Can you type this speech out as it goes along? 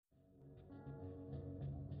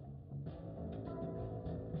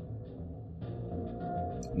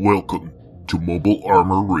Welcome to Mobile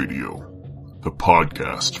Armor Radio, the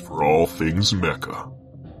podcast for all things mecha.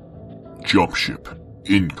 Jump ship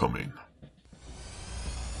incoming.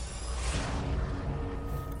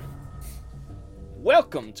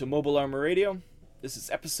 Welcome to Mobile Armor Radio. This is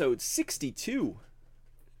episode 62.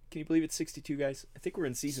 Can you believe it's 62, guys? I think we're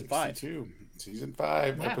in season 5. Season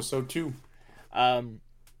 5, wow. Episode 2. Yeah.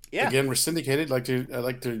 Again, we're syndicated. I'd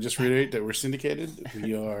like to just reiterate that we're syndicated.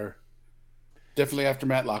 We are definitely after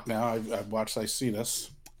Matlock now. I've watched, I've seen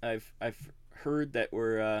us. I've heard that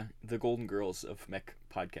we're the Golden Girls of mech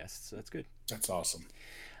podcasts, so that's good. That's awesome.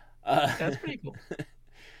 That's pretty cool.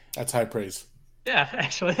 That's high praise. Yeah,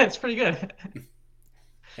 actually, that's pretty good.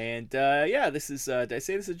 And this is. Did I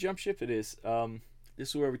say this is a jump ship? It is. This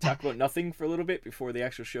is where we talk about nothing for a little bit before the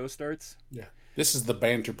actual show starts. Yeah, this is the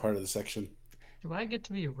banter part of the section. Do I get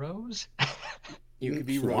to be Rose? You could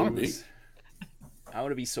be Rose. Want to be. I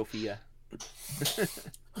want to be Sophia.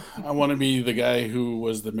 I want to be the guy who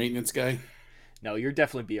was the maintenance guy. No, you're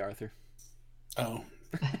definitely B. Arthur. Oh,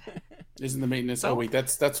 isn't the maintenance? Oh wait,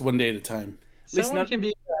 that's one day at a time. Someone can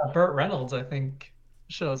be Burt Reynolds. I think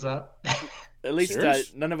shows up. At least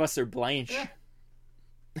none of us are Blanche. Yeah.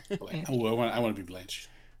 Oh, I want to be Blanche.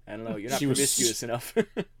 I don't know. You're not promiscuous enough.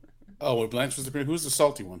 Oh, well, Blanche was who's the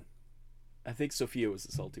salty one? I think Sophia was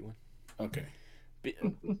the salty one. Okay.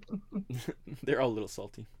 They're all a little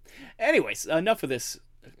salty. Anyways, enough of this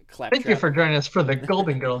claptrap. Thank you for joining us for the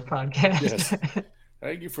Golden Girls podcast. Yes.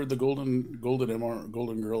 Thank you for the Golden Girl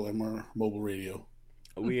MR Mobile Radio.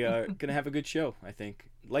 We are going to have a good show, I think.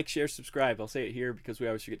 Like, share, subscribe. I'll say it here because we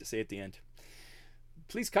always forget to say it at the end.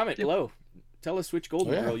 Please comment below. Tell us which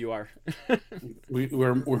Golden Girl you are.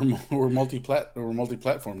 we're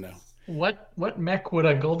multi-platform now. What mech would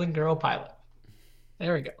a Golden Girl pilot?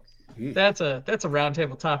 There we go. That's a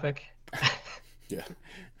roundtable topic. Yeah.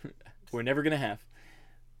 We're never gonna have.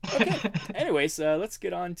 Okay. Anyways, let's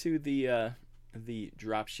get on to the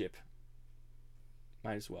drop ship.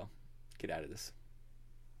 Might as well get out of this.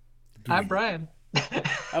 Hi, Brian.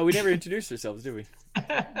 Oh, we never introduced ourselves, did we? Oh,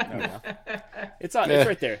 well. It's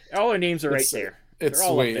right there. All our names are right there. They're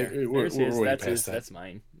all up there. There's his. That's his. That's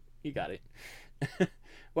mine. You got it.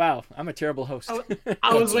 Wow, I'm a terrible host.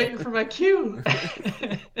 I was waiting for my cue.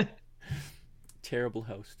 Terrible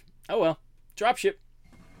host. Oh well. Dropship.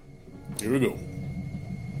 Here we go.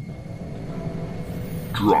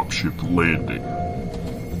 Dropship landing.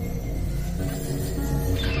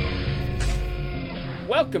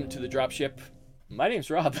 Welcome to the dropship. My name's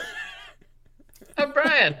Rob. I'm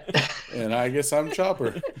Brian. And I guess I'm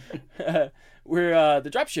Chopper. The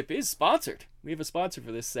dropship is sponsored. We have a sponsor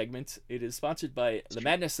for this segment. It is sponsored by the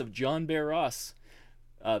madness of John Bear Ross.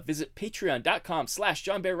 Visit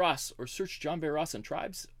patreon.com/John Bear Ross or search John Bear Ross and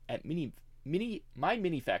Tribes at my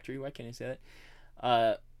mini factory. Why can't I say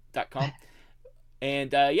that? .com.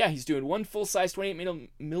 And he's doing one full-size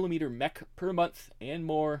 28mm mech per month and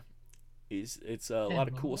more. It's a lot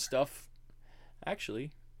of cool stuff.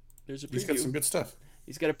 Actually, there's a preview. He's got some good stuff.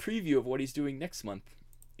 He's got a preview of what he's doing next month.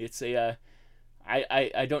 It's a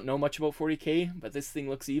I don't know much about 40K, but this thing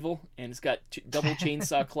looks evil, and it's got double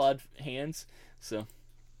chainsaw clawed hands. So,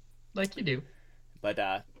 like you do. But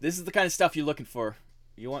this is the kind of stuff you're looking for.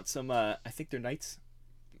 You want some? I think they're knights.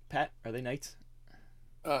 Pat, are they knights?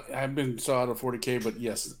 I haven't been saw out of 40K, but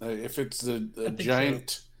yes, if it's a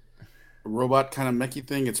giant robot kind of mechy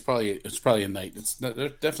thing, it's probably a knight. They're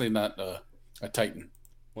definitely not a titan.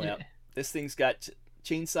 Well, this thing's got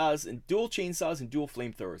dual chainsaws and dual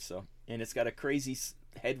flamethrowers. So, and it's got a crazy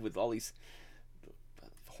head with all these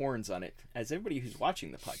horns on it, as everybody who's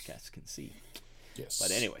watching the podcast can see. Yes.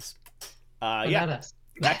 But anyways, Not us.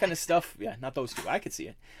 that kind of stuff. Yeah, not those two. I could see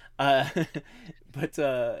it. But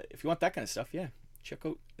if you want that kind of stuff, check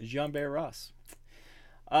out Jean Bear Ross.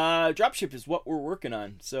 Dropship is what we're working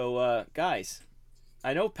on. So, guys,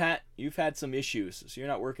 I know, Pat, you've had some issues, so you're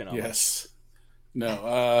not working on it. Yes.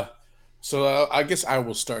 No. So I guess I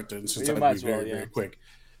will start then, since I'll be very quick.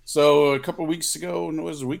 So a couple of weeks ago, no, it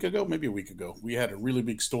was a week ago, maybe a week ago, we had a really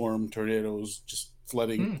big storm, tornadoes, just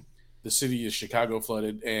flooding. The city of Chicago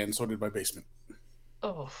flooded, and so did my basement.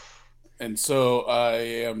 Oh. And so I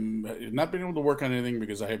am not been able to work on anything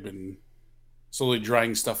because I have been slowly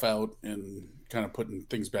drying stuff out and kind of putting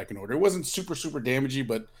things back in order. It wasn't super, super damaging,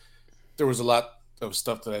 but there was a lot of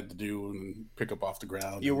stuff that I had to do and pick up off the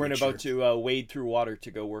ground. You weren't about to wade through water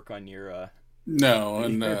to go work on your... No,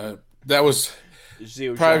 and that was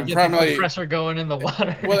primarily compressor going in the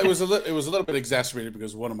water. Well, it was a little bit exacerbated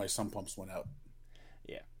because one of my sump pumps went out.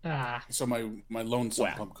 Yeah. So my lone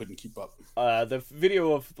sump pump couldn't keep up. The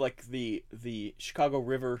video of like the Chicago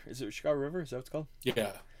River, is it Chicago River? Is that what it's called?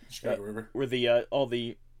 Yeah. Chicago River. Where the all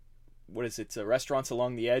the what is it? Restaurants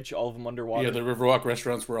along the edge, all of them underwater. Yeah, the Riverwalk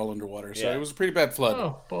restaurants were all underwater, so it was a pretty bad flood.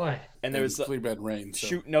 Oh boy! And there was pretty bad rain. So.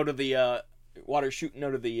 Shooting out of the water, shooting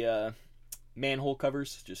out of the manhole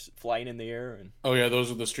covers, just flying in the air. And oh yeah,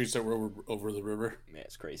 those are the streets that were over the river. Yeah,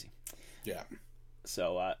 it's crazy. Yeah.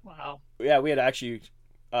 So wow. Yeah, we had actually.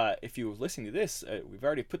 If you were listening to this, we've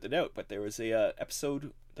already put it out, but there was a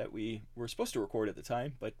episode that we were supposed to record at the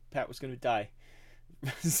time, but Pat was going to die,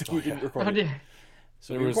 so we didn't record it.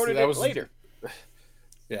 So we recorded it later.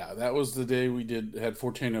 Yeah, that was the day we had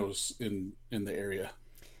volcanoes in the area.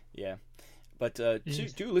 Yeah, but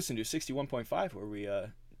do listen to 61.5 where we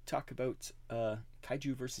talk about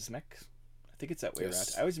kaiju versus mechs. I think it's that way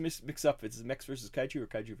around. I always mix up if it's mechs versus kaiju or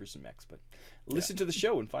kaiju versus mechs, but listen to the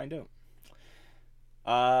show and find out.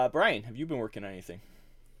 Brian, have you been working on anything?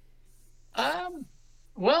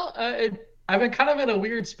 Well, I've been kind of in a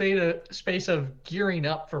weird space of gearing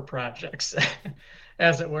up for projects,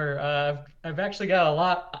 as it were. I've actually got a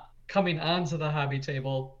lot coming onto the hobby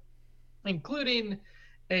table, including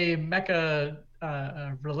a mecha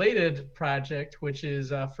related project, which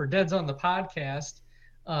is for Dead's on the podcast.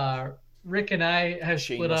 Rick and I have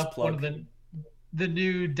split up one of the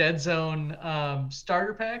new Dead Zone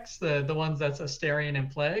starter packs, the ones that's Asterion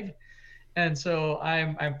and Plague, and so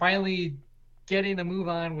I'm finally getting a move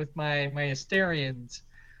on with my Asterions,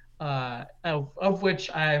 of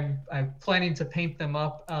which I'm planning to paint them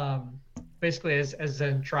up basically as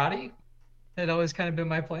Zentradi. Had always kind of been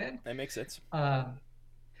my plan. That makes sense.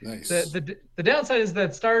 Nice. The downside is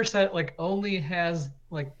that starter set only has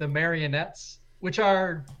the marionettes, which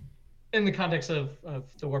are in the context of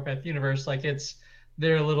the Warpath universe, it's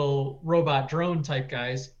their little robot drone type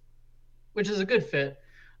guys, which is a good fit.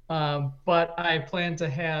 But I plan to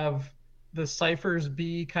have the ciphers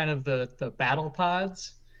be kind of the battle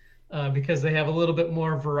pods, because they have a little bit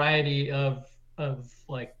more variety of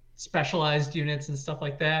specialized units and stuff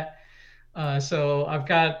like that. So I've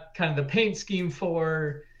got kind of the paint scheme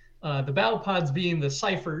for the battle pods being the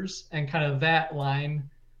ciphers and kind of that line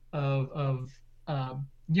of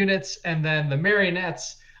units, and then the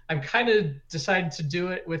marionettes I've kind of decided to do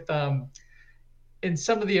it with in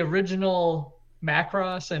some of the original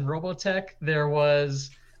Macross and Robotech there was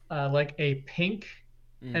a pink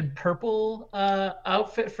and purple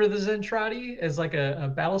outfit for the Zentradi as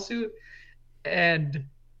a battle suit, and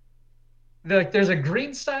there's a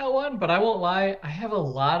green style one, but I won't lie, I have a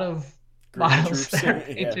lot of models that are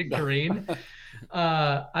painted green.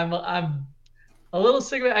 I'm a little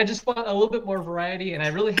sick of it. I just want a little bit more variety, and I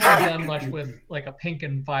really haven't done much with a pink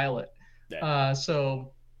and violet. Yeah.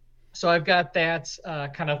 So I've got that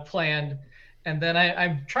kind of planned, and then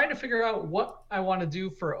I'm trying to figure out what I want to do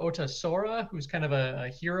for Otasora, who's kind of a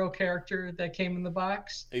hero character that came in the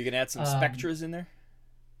box. Are you gonna add some Spectras in there?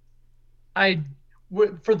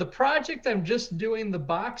 For the project, I'm just doing the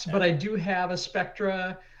box, but I do have a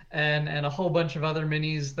Spectra and a whole bunch of other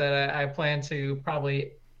minis that I plan to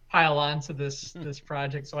probably pile onto this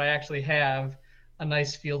project. So I actually have a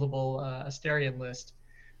nice fieldable Asterion list.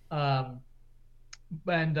 And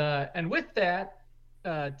with that,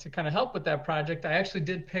 to kind of help with that project, I actually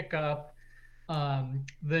did pick up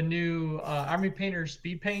the new Army Painter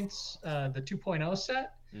Speed Paints, the 2.0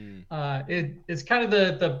 set. It's kind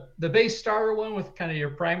of the base starter one with kind of your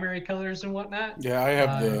primary colors and whatnot. Yeah, I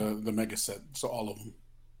have the mega set, so all of them.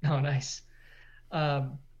 Oh, nice.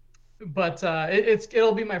 But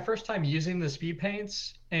it'll be my first time using the speed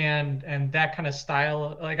paints and that kind of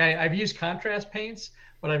style. I've used contrast paints,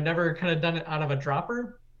 but I've never kind of done it out of a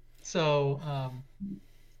dropper. So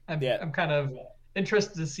I'm kind of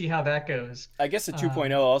interested to see how that goes. I guess the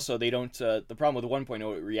 2.0 also, they don't. The problem with the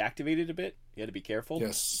 1.0, it reactivated a bit. You had to be careful.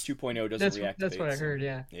 Yes. 2.0 doesn't reactivate. That's what I heard.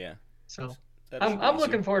 Yeah. Yeah. So I'm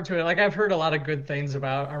looking forward to it. I've heard a lot of good things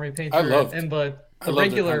about Army Painter and the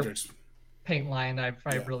regular paint line I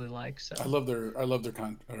really like. So I love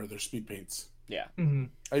their speed paints. Yeah. Mm-hmm.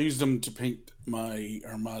 I used them to paint my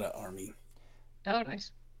Armada army. Oh,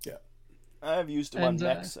 nice. Yeah. I've used them on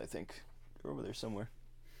mechs, I think. They're over there somewhere.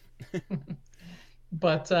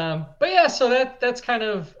 But yeah, so that's kind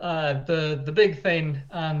of the big thing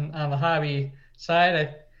on the hobby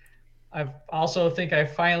side. I've also think I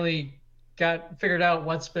finally got figured out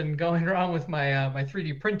what's been going wrong with my my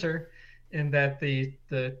 3D printer, in that the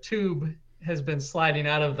tube has been sliding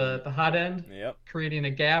out of the hot end, creating a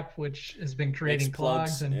gap, which has been creating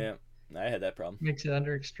clogs, and I had that problem. Makes it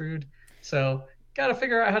under extrude. So got to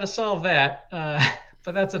figure out how to solve that.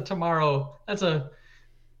 But that's a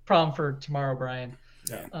problem for tomorrow, Brian.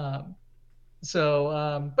 Yeah.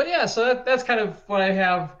 But yeah, so that's kind of what I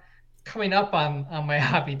have coming up on my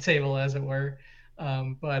hobby table, as it were.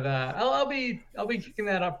 But I'll be kicking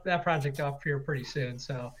that project off here pretty soon.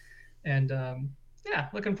 So, and yeah,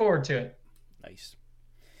 looking forward to it. Nice.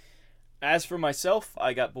 As for myself,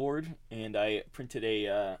 I got bored and I printed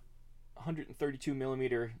a 132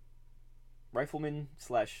 millimeter rifleman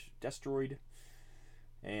 / destroid,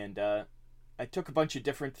 and I took a bunch of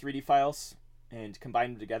different 3D files and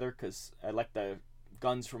combined them together because I like the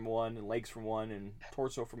guns from one and legs from one and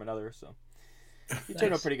torso from another. So he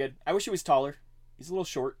turned out pretty good. I wish he was taller. He's a little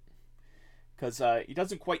short because he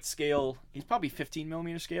doesn't quite scale. He's probably 15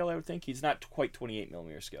 millimeter scale, I would think. He's not quite 28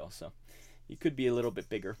 millimeter scale, so he could be a little bit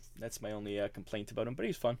bigger. That's my only complaint about him, but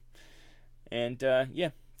he's fun. And yeah,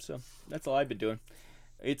 so that's all I've been doing.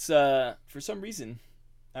 It's for some reason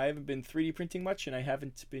I haven't been 3D printing much, and I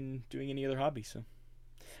haven't been doing any other hobby. So,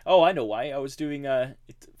 oh, I know why. I was doing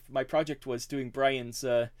my project was doing Brian's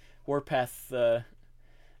Warpath.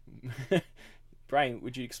 Brian,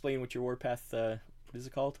 would you explain what your Warpath? What is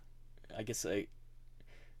it called? I guess I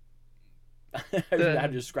don't know how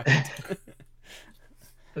to describe it.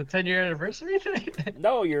 The 10-year anniversary thing?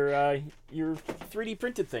 No, your 3D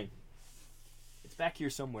printed thing. It's back here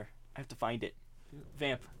somewhere. I have to find it.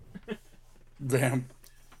 Vamp. Vamp.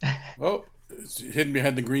 Oh, it's hidden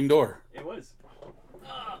behind the green door. It was.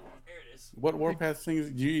 Oh, there it is. What Warpath things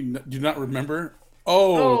do you not remember?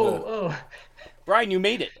 Oh. Brian, you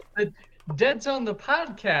made it. The Dead Zone, the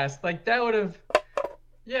podcast. Like, that would have...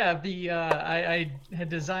 Yeah, I had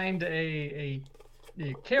designed a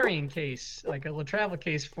carrying case, like a travel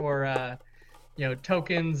case for,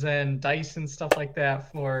 tokens and dice and stuff like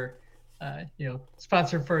that for,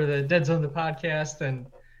 sponsored for the Dead Zone, the podcast and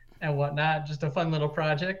whatnot. Just a fun little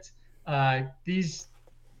project. These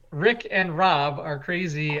Rick and Rob are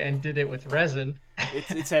crazy and did it with resin.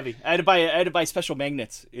 It's heavy. I had to buy special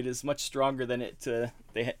magnets. It is much stronger than it.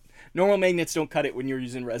 Normal magnets don't cut it when you're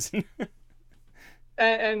using resin.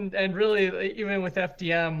 And really, even with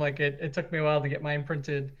FDM, like it took me a while to get mine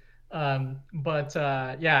printed. But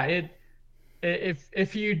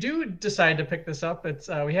if you do decide to pick this up, it's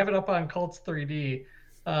we have it up on Cults 3D,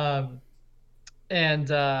 and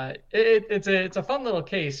it's a fun little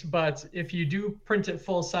case. But if you do print it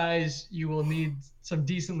full size, you will need some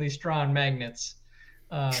decently strong magnets.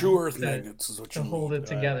 True Earth magnets is what you to hold it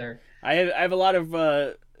together. I have a lot of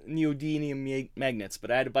neodymium magnets, but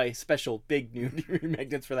I had to buy special big neodymium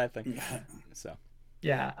magnets for that thing. So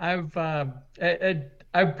yeah, I'm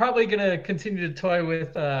probably gonna continue to toy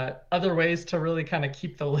with other ways to really kind of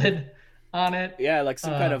keep the lid on it. Yeah, like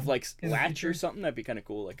some kind of like latch or something. That'd be kind of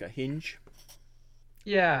cool, like a hinge.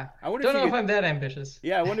 Yeah, I don't know if I'm that ambitious.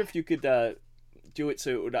 Yeah, I wonder if you could do it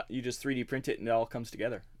so you just 3D print it and it all comes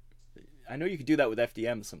together. I know you could do that with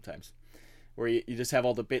FDM sometimes, where you just have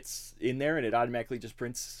all the bits in there and it automatically just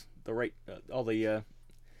prints the right all the I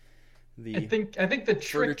think the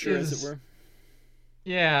trick is, as it were.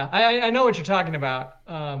 Yeah, I know what you're talking about.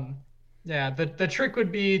 Yeah, the trick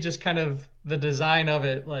would be just kind of the design of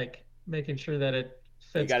it, like making sure that it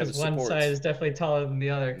fits, because one side is definitely taller than the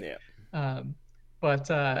other. Yeah. But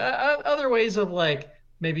other ways of like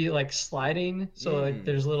maybe like sliding, so like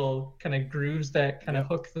there's little kind of grooves that kind of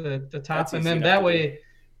hook the top, and then that way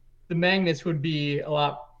the magnets would be a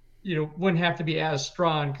lot, wouldn't have to be as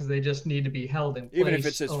strong because they just need to be held in place. Even if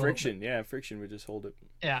it says friction, friction would just hold it.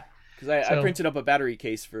 Yeah. Because I printed up a battery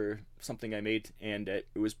case for something I made, and it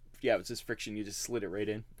was just friction. You just slid it right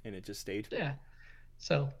in, and it just stayed. Yeah.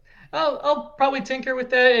 So I'll probably tinker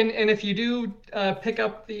with that, and if you do pick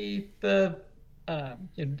up the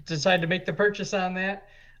decide to make the purchase on that,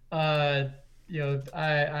 I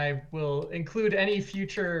will include any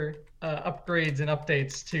future upgrades and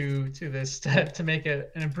updates to this to make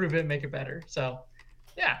it and improve it and make it better. So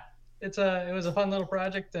yeah, it was a fun little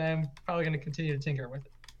project. I'm probably going to continue to tinker with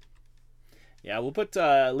it. Yeah, we'll put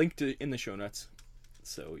a link in the show notes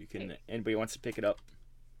so you can, anybody wants to pick it up.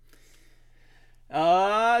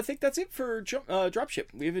 I think that's it for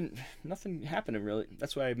dropship. Nothing happening really.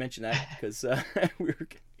 That's why I mentioned that, because we were,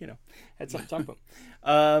 had something to talk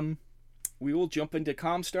about. We will jump into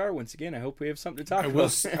Comstar once again. I hope we have something to talk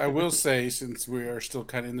about. I will say, since we are still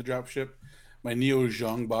kind of in the dropship, my Neo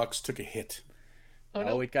Zhang box took a hit. Oh,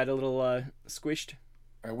 no. It got a little squished.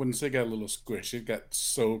 I wouldn't say it got a little squished. It got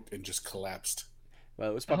soaked and just collapsed.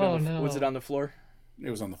 Well, it was probably was it on the floor?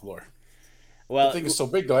 It was on the floor. Well, the thing is so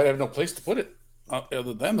big though, I have no place to put it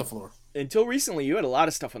other than the floor. Until recently, you had a lot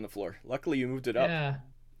of stuff on the floor. Luckily, you moved it up.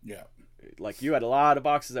 Yeah. Like you had a lot of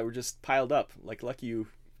boxes that were just piled up. Like lucky you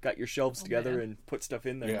got your shelves together and put stuff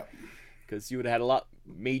in there. Yeah. Because you would have had a lot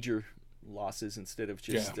major losses instead of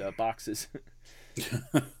just boxes.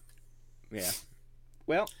 Yeah.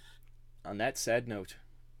 Well, on that sad note,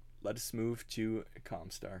 let us move to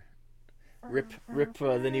Comstar. Rip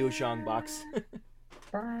the Neo Shong box.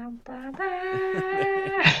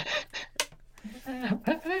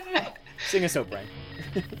 Sing us out, Brian.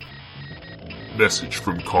 Message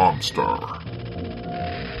from Comstar.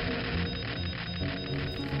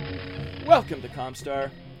 Welcome to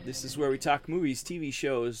Comstar. This is where we talk movies, TV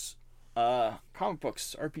shows, comic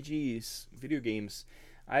books, RPGs, video games.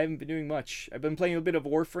 I haven't been doing much. I've been playing a bit of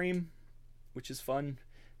Warframe, which is fun.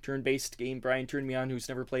 Turn-based game. Brian turned me on, who's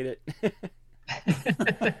never played it.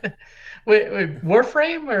 wait,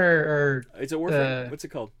 Warframe or it's a Warframe. What's it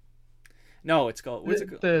called? No, it's called. What's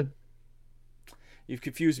it called? You've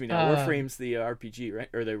confused me now. Warframe's the RPG, right?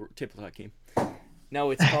 Or the tabletop game. No,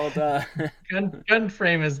 it's called.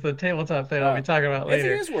 Gunframe is the tabletop thing I'll be talking about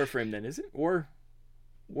later. I think it is Warframe then, is it? Warborn?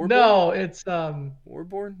 No, it's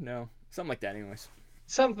Warborn? No, something like that. Anyways.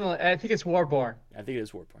 Something like, I think it's Warborn. I think it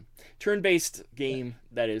is Warborn. Turn-based game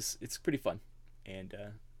that is. It's pretty fun, and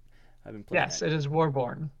I've been playing. Yes, it is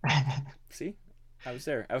Warborn. See, I was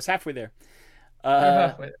there. I was halfway there. I'm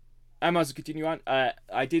halfway. I might as well continue on.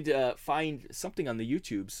 I did find something on the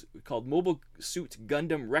YouTubes called Mobile Suit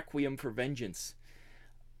Gundam Requiem for Vengeance.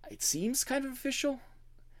 It seems kind of official.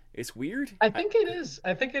 It's weird. I think it is.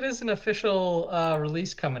 I think it is an official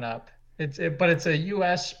release coming up. But it's a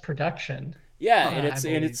U.S. production. Yeah, and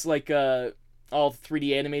it's like all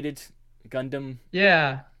 3D animated Gundam.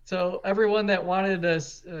 Yeah. So everyone that wanted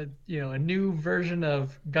a new version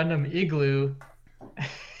of Gundam Igloo,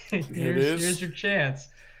 here's your chance.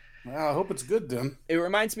 Well, I hope it's good then. It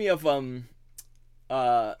reminds me of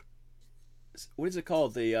what is it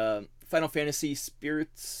called? The Final Fantasy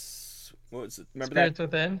Spirits. What was it? Remember Spirits that?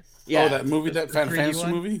 Within? Yeah. Oh, that movie, that Final Fantasy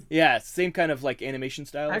movie? Yeah, same kind of like animation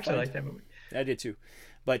style. I actually like that movie. I did too.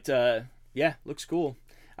 But yeah, looks cool.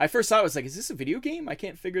 I first thought it was like, is this a video game? I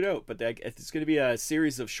can't figure it out. But it's going to be a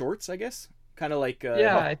series of shorts, I guess. Kind of like.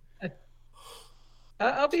 Yeah,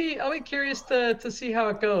 I'll be curious to see how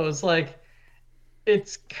it goes. Like,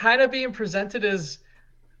 it's kind of being presented as,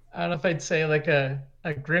 I don't know if I'd say like a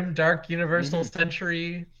grim dark universal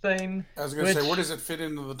century thing. I was going to say, where does it fit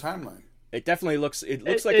into the timeline? It definitely looks. It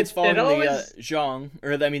looks like it's following the Zhang,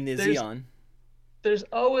 or I mean the Xeon. There's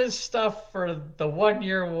always stuff for the 1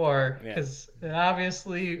 year war because it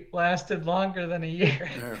obviously lasted longer than a year.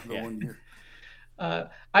 Yeah, 1 year.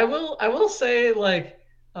 I will say, like,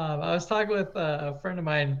 I was talking with a friend of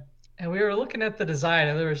mine, and we were looking at the design,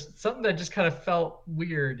 and there was something that just kind of felt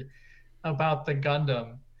weird about the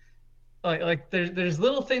Gundam. Like there's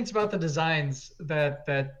little things about the designs that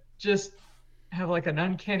just have like an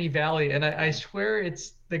uncanny valley, and I swear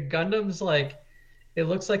it's the Gundam's like, it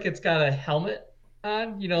looks like it's got a helmet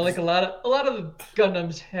on, like a lot of the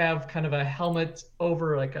Gundams have kind of a helmet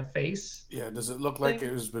over like a face. Yeah, does it look like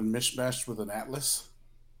it has been mishmashed with an atlas?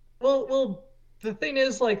 Well, the thing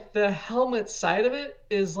is, like, the helmet side of it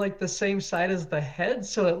is like the same side as the head,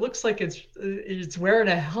 so it looks like it's wearing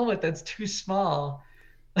a helmet that's too small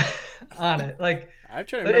on it. Like, I'm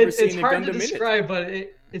trying to remember seeing it's hard to describe, but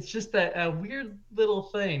it's just a weird little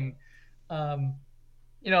thing.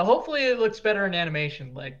 Hopefully it looks better in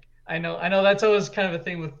animation. Like, I know that's always kind of a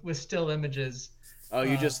thing with still images. Oh,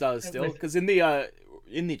 you just thought it was still? Because in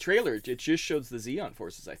the trailer, it just shows the Xeon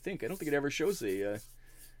forces, I think. I don't think it ever shows the...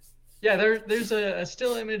 Yeah, there's a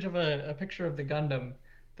still image of a picture of the Gundam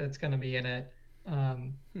that's going to be in it.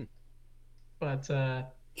 But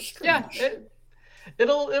yeah,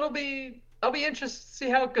 it'll be... I'll be interested to see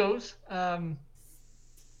how it goes. I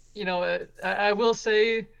will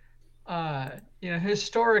say,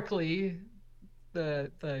 historically,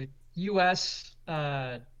 the U.S.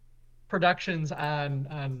 productions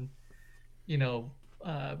on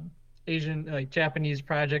Asian, like Japanese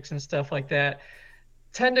projects and stuff like that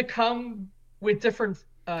tend to come with different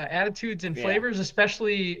attitudes and flavors,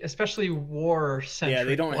 especially war-centric. Yeah,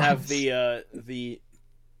 they don't have the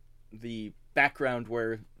background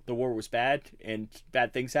where the war was bad and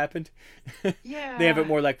bad things happened. Yeah, they have it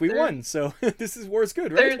more like we won, so this war's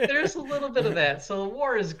good, right? There's a little bit of that. So the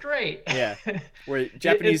war is great. Yeah, where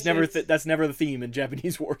Japanese that's never the theme in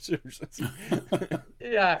Japanese wars.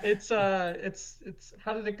 Yeah, it's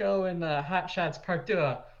how did it go in Hot Shots Part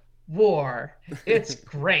 2? War. It's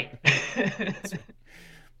great.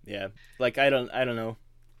 Yeah, like I don't know.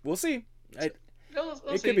 We'll see. It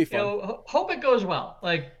could be fun. Hope it goes well.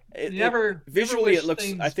 Like, visually it looks.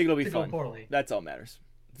 I think it'll be fun. That's all matters.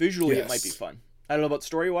 Visually, It might be fun. I don't know about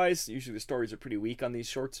story wise. Usually the stories are pretty weak on these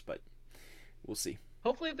shorts, but we'll see.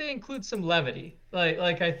 Hopefully they include some levity.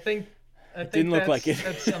 Like I think didn't look like it.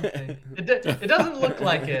 That's something. It doesn't look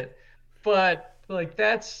like it, but like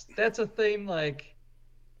that's a thing. Like,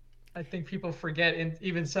 I think people forget, and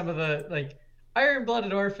even some of the like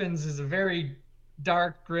Iron-Blooded Orphans is a very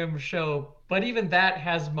dark, grim show, but even that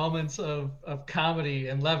has moments of comedy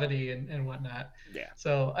and levity and whatnot. Yeah.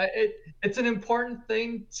 So it's an important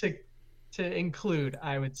thing to include,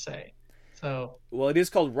 I would say. So well, it is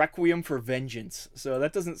called Requiem for Vengeance, so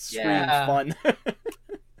that doesn't scream fun.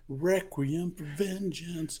 Requiem for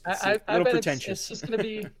Vengeance. I little bet pretentious. it's just gonna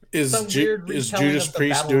be Is Judas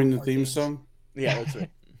Priest doing the theme song? Yeah, that's right.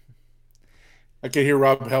 I can hear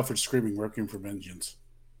Rob Halford screaming "Requiem for Vengeance."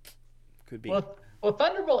 Could be. Well,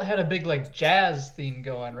 Thunderbolt had a big like jazz theme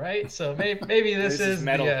going, right? So maybe this is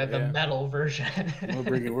metal, the metal version.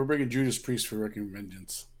 we're bringing Judas Priest for Requiem for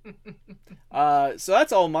Vengeance. So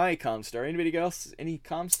that's all my Comstar. Anybody else? Any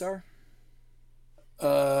Comstar?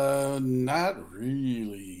 Not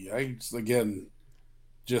really.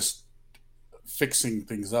 Just fixing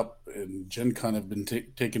things up, and Gen Con have been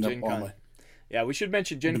taking up all my. Yeah, we should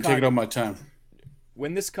mention Gen Con. Taking up my time.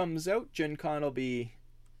 When this comes out, Gen Con will be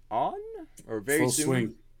on or very Full soon.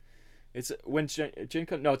 swing. It's when Gen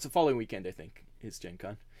Con. No, it's the following weekend. I think is Gen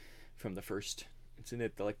Con from the first. It's in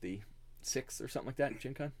it like the 6th or something like that.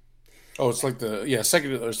 Gen Con. Oh, it's like the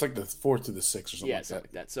second. It's like the 4th to the 6th or something. Yeah, like something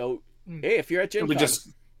that. like that. So hey, if you're at Gen Con, just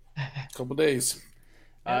a couple days.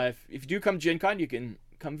 If you do come to Gen Con, you can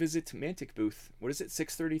come visit Mantic booth. What is it?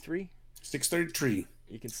 633. 633.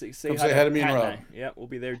 You can say hi to me and Rob. Yeah, we'll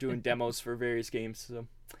be there doing demos for various games. So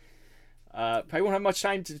probably won't have much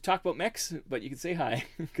time to talk about mechs, but you can say hi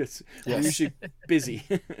because we're usually busy.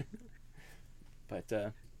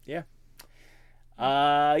 But yeah.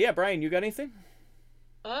 Brian, you got anything?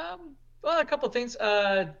 Well, a couple of things.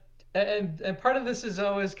 And part of this is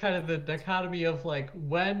always kind of the dichotomy of like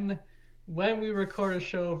when we record a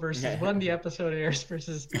show versus when the episode airs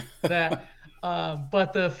versus that.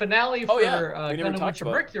 But the finale for Gundam Witch of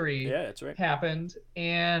Mercury that's right. happened,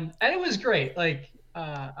 and it was great. Like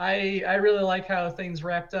I really like how things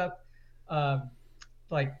wrapped up.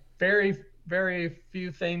 Like very very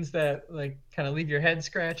few things that like kind of leave your head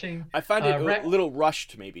scratching. I find it a little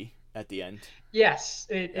rushed maybe at the end. Yes,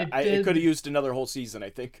 it could have used another whole season,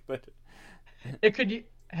 I think, but it could.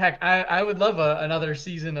 Heck, I would love another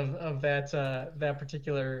season of that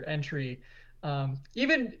particular entry.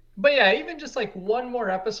 Even just like one more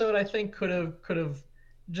episode, I think could have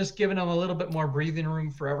just given them a little bit more breathing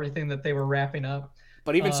room for everything that they were wrapping up.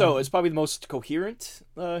 But even so, it's probably the most coherent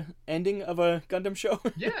ending of a Gundam show.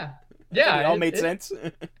 Yeah, it all made sense.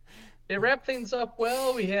 It wrapped things up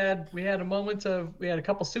well. We had a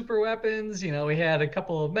couple super weapons. You know, we had a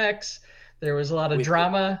couple of mechs. There was a lot of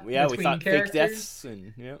drama between we thought characters. Fake deaths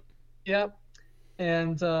and Yep.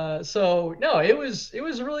 And so no, it was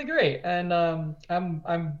really great, and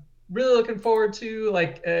I'm really looking forward to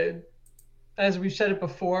like as we've said it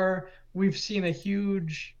before, we've seen a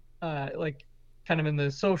huge like kind of in the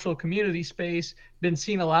social community space, been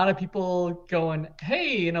seeing a lot of people going,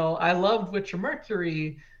 hey, you know, I loved Witch of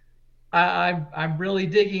Mercury. I'm really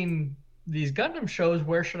digging these Gundam shows.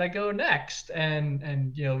 Where should I go next?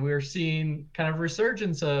 And you know, we're seeing kind of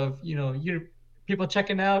resurgence of people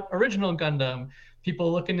checking out original Gundam,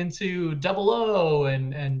 people looking into Double O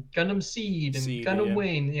and Gundam Seed and Gundam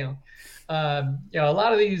Wing. You know, a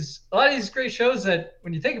lot of these great shows that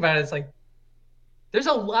when you think about it, it's like there's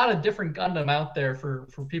a lot of different Gundam out there for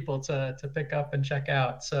people to pick up and check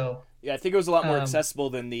out. So yeah, I think it was a lot more accessible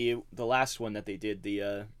than the last one that they did.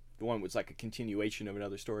 The one was like a continuation of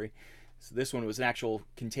another story. So this one was an actual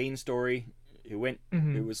contained story. It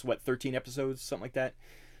was 13 episodes, something like that,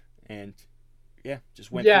 and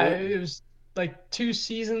just went. Yeah, it was like 2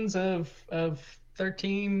 seasons of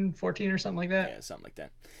 13, 14 or something like that. Yeah, something like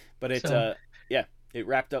that. But it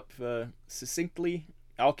wrapped up succinctly.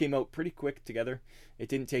 All came out pretty quick together. It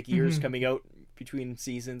didn't take years coming out between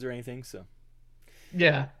seasons or anything. So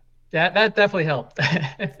yeah, that definitely helped.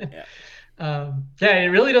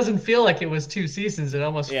 It really doesn't feel like it was 2 seasons. It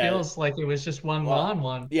almost feels like it was just one long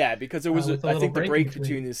one. Yeah, because there was I think the break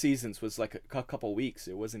between the seasons was like a couple weeks.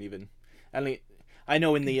 It wasn't even. I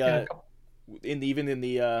know in the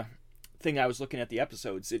thing I was looking at the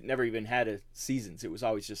episodes, it never even had a seasons. It was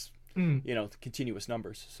always just continuous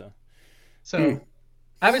numbers. So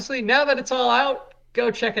obviously now that it's all out, go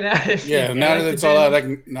check it out. Now that it's all out, I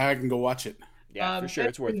can go watch it. Yeah, for sure,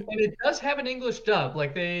 it's worth it. And it does have an English dub.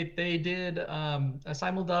 Like they did a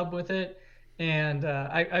simul dub with it, and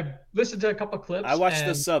I listened to a couple clips. I watched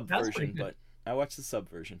the sub version, but I watched the sub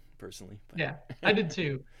version personally. But. Yeah, I did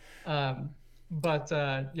too. But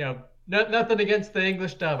nothing against the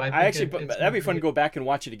English dub. That'd be fun to go back and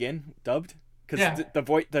watch it again, dubbed, because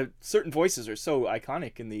the certain voices are so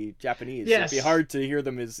iconic in the Japanese. Yes. It'd be hard to hear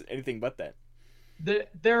them as anything but that.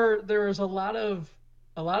 there was a lot of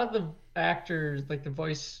the actors, like the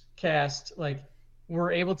voice cast, like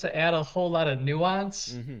were able to add a whole lot of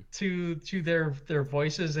nuance to their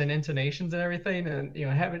voices and intonations and everything. And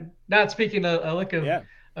having not speaking a lick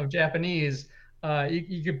of Japanese,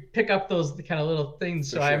 you could pick up those kind of little things.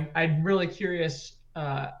 So sure. I'm really curious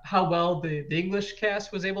how well the English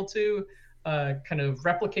cast was able to kind of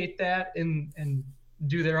replicate that and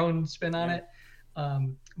do their own spin on it.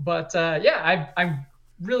 But I'm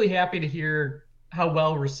really happy to hear how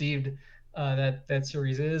well received that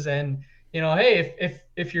series is. And hey,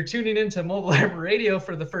 if you're tuning into Mobile Armor Radio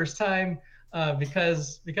for the first time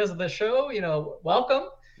because of the show, welcome.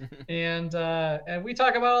 And we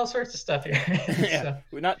talk about all sorts of stuff here. So,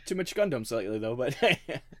 we're not too much Gundams lately though, but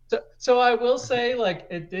so I will say, like,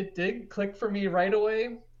 it did click for me right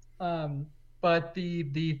away. But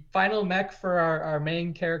the final mech for our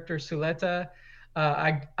main character Suleta,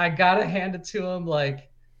 I gotta hand it to him, like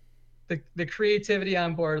the creativity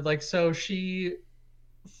on board. Like, so she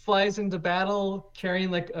flies into battle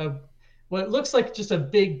carrying like what looks like just a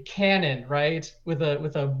big cannon, right? With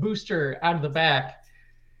a booster out of the back.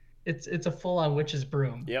 It's a full-on witch's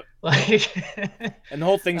broom. Yep. Like, and the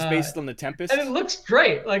whole thing's based on the Tempest. And it looks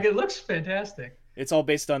great. Like, it looks fantastic. It's all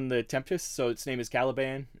based on the Tempest, so its name is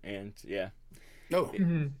Caliban, and yeah. No.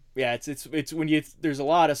 Yeah, it's when there's a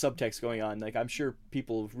lot of subtext going on. Like, I'm sure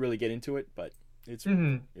people really get into it, but it's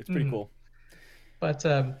pretty cool. But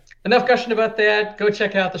enough gushing about that. Go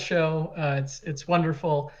check out the show. It's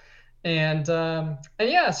wonderful. And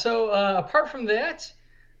yeah. So apart from that,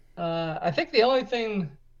 I think the only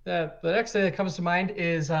thing that the next thing that comes to mind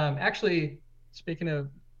is actually, speaking of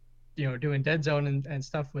doing Dead Zone and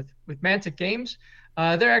stuff with Mantic Games,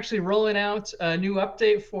 they're actually rolling out a new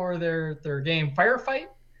update for their game Firefight,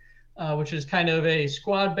 which is kind of a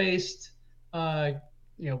squad-based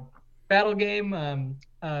battle game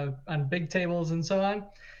on big tables and so on.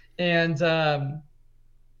 And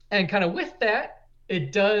kind of with that,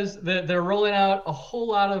 they're rolling out a whole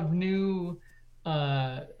lot of new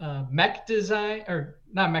mech design, or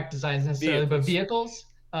not mech designs necessarily, but vehicles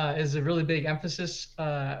is a really big emphasis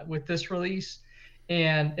with this release,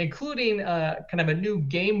 and including kind of a new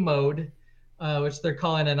game mode, which they're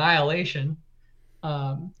calling Annihilation,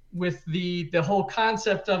 with the whole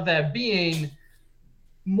concept of that being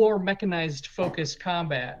more mechanized focused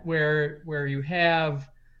combat, where you have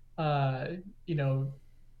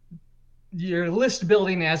your list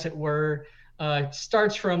building, as it were,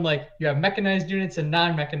 starts from, like, you have mechanized units and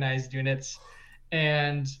non-mechanized units,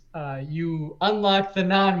 and you unlock the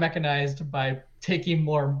non-mechanized by taking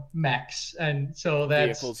more mechs. And so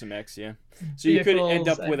that's vehicles and mechs, yeah. So you could end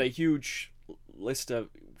up with a huge list of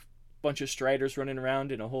bunch of Striders running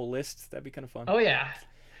around in a whole list. That'd be kind of fun. Oh yeah.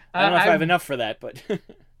 I don't know if I have enough for that, but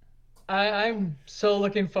I'm so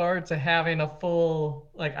looking forward to having a full,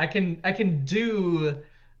 like, I can do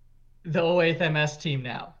the 08th MS team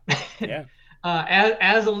now. Yeah.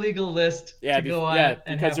 As a legal list to go on. Yeah,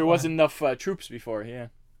 because there wasn't enough troops before. Yeah.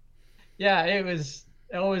 Yeah, it was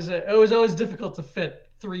always difficult to fit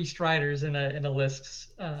 3 Striders in a list.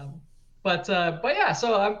 But yeah,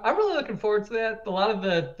 so I'm really looking forward to that. A lot of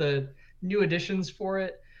the new additions for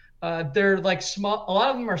it, they're like small. A lot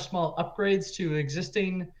of them are small upgrades to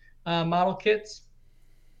existing model kits,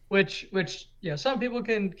 which some people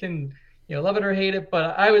can love it or hate it.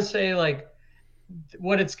 But I would say, like,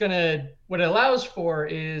 what it allows for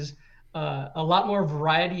is a lot more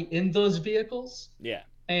variety in those vehicles. Yeah.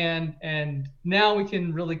 And now we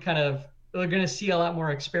can really we're going to see a lot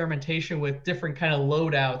more experimentation with different kind of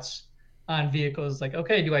loadouts on vehicles. Like,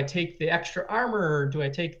 okay, do I take the extra armor, or do I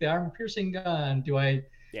take the armor piercing gun? Do I,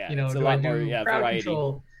 do I do crowd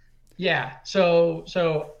control? Yeah. So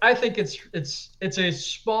I think it's a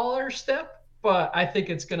smaller step, but I think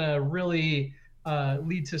it's going to really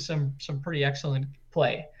lead to some pretty excellent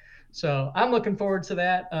play. So I'm looking forward to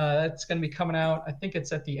that. That's going to be coming out. I think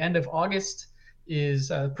it's at the end of August.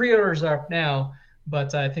 Pre-orders are up now,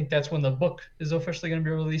 but I think that's when the book is officially going to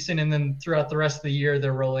be releasing, and then throughout the rest of the year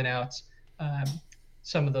they're rolling out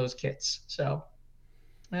some of those kits. So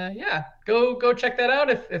yeah, go check that out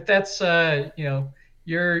if that's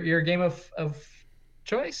your game of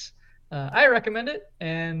choice. I recommend it,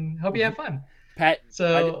 and hope you have fun. Pat,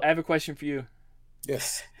 so I have a question for you.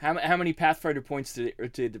 Yes. How many Pathfinder points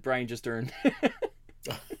did Brian just earn?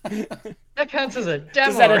 That counts as a demo.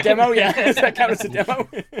 Is that a demo? Yeah. Does that count as a demo?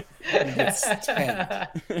 He gets 10.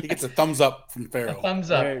 He gets a thumbs up from Pharaoh. A thumbs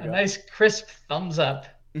up. A nice crisp thumbs up.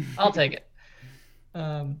 I'll take it.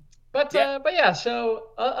 But yeah. So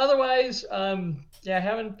otherwise, I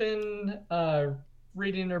haven't been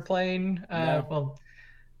reading or playing. No. Well,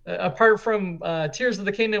 apart from Tears of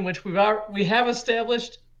the Kingdom, which we have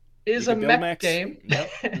established is a mech game.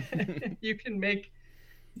 Yep. you can make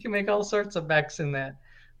all sorts of mechs in that.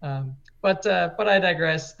 But I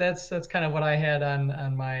digress. That's kind of what I had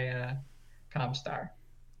on my Comstar.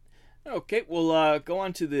 Okay, we'll go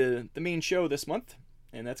on to the main show this month,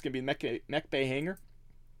 and that's going to be Mech Bay Hangar.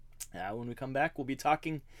 When we come back, we'll be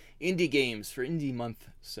talking indie games for Indie Month.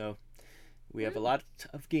 So we have a lot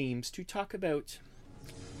of games to talk about.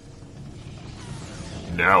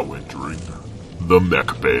 Now entering the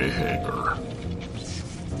Mech Bay Hangar.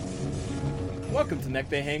 Welcome to Mech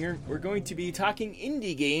Bay Hangar. We're going to be talking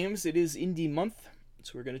indie games. It is Indie Month,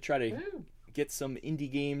 so we're going to try to get some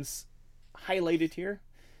indie games highlighted here.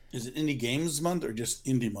 Is it Indie Games Month or just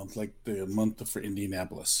Indie Month, like the month for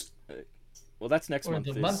Indianapolis? Well, that's next month.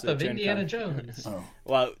 The month of Indiana Jones. Oh.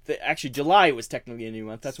 Well, actually, July was technically Indie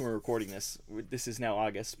Month. That's when we're recording this. This is now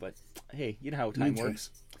August, but hey, you know how time works.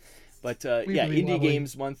 But Indie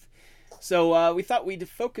Games Month. So we thought we'd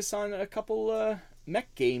focus on a couple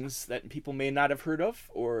mech games that people may not have heard of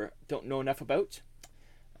or don't know enough about.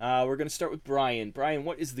 We're going to start with Brian. Brian,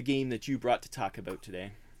 what is the game that you brought to talk about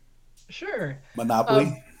today? Sure.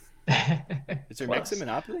 Monopoly. Is there mechs in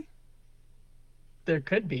Monopoly? There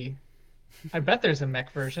could be. I bet there's a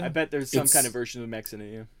mech version. I bet there's some kind of version of mechs in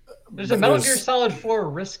it, yeah. There's a Metal Gear Solid 4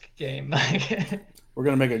 Risk game. We're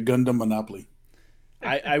going to make a Gundam Monopoly.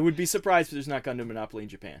 I would be surprised if there's not Gundam Monopoly in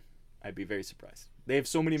Japan. I'd be very surprised. They have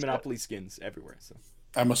so many Monopoly skins everywhere. So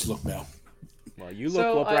I must look now. Well, you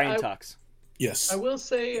look while Brian talks. Yes. I will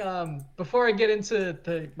say, before I get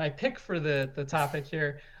into my pick for the topic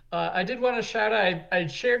here, I did want to shout out, I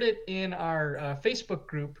shared it in our Facebook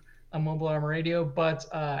group on Mobile Armor Radio, but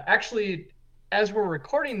actually, as we're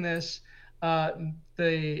recording this,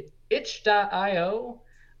 the itch.io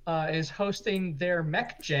is hosting their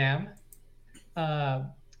Mech Jam,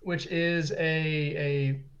 which is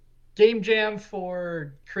a game jam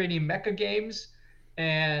for creating mecha games.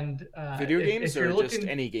 And video games or just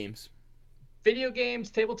any games? Video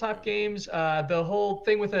games, tabletop games. The whole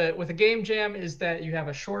thing with a game jam is that you have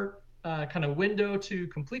a short kind of window to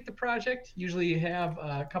complete the project. Usually you have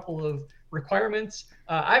a couple of requirements.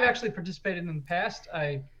 I've actually participated in the past.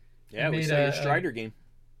 We saw your Strider game.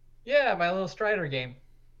 Yeah, my little Strider game.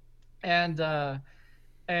 And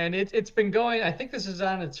it's been going, I think this is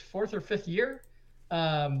on its 4th or 5th year.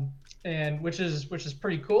 And which is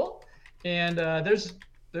pretty cool. And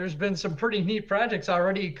there's been some pretty neat projects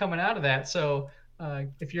already coming out of that. So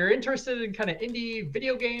if you're interested in kind of indie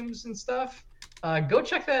video games and stuff, go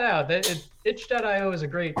check that out. Itch.io is a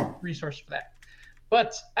great resource for that.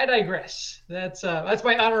 But I digress. That's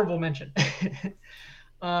my honorable mention.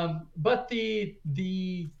 But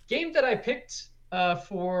the game that I picked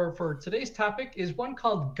for today's topic is one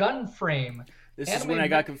called Gunframe. This is when I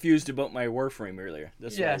got confused about my Warframe earlier.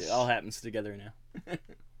 That's why it all happens together now.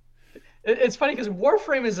 It's funny because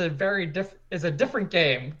Warframe is a different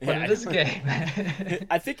game, but it is a game.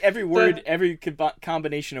 I think every word, every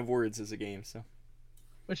combination of words is a game. So,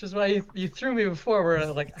 which is why you threw me before. Where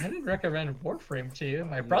like I didn't recommend Warframe to you.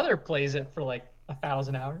 My brother plays it for like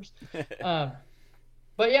 1,000 hours. But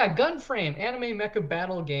yeah, Gunframe, anime mecha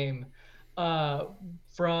battle game,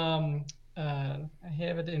 from I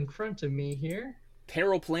have it in front of me here.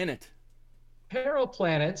 Peril Planet.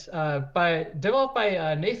 Planet, developed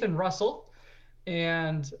by Nathan Russell,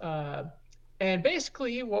 and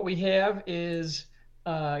basically what we have is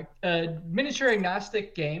a miniature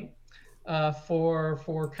agnostic game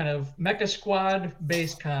for kind of mecha squad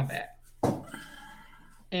based combat.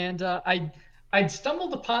 And I'd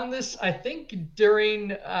stumbled upon this, I think,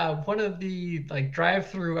 during one of the like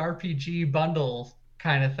drive-through RPG bundle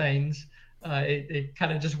kind of things. It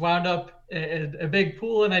kind of just wound up a big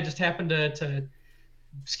pool, and I just happened to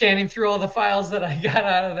scanning through all the files that I got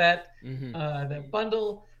out of that that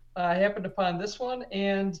bundle. I happened upon this one,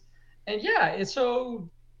 and yeah, it's so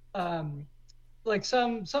like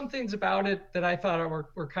some things about it that I thought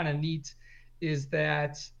were kind of neat is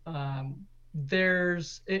that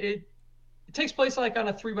it takes place like on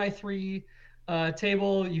a 3x3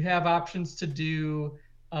 table. You have options to do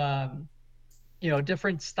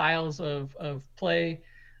different styles of play,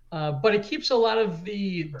 but it keeps a lot of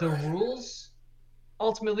the rules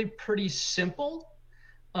ultimately pretty simple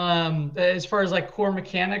as far as like core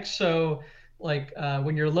mechanics. So like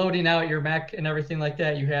when you're loading out your mech and everything like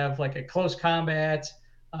that, you have like a close combat,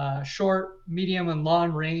 short, medium, and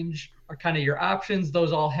long range are kind of your options.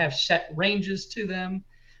 Those all have set ranges to them.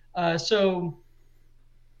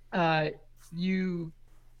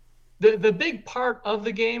 The big part of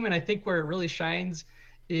the game, and I think where it really shines,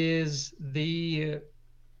 is the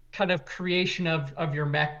kind of creation of your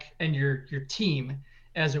mech and your team,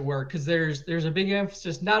 as it were, because there's a big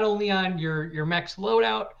emphasis not only on your mech's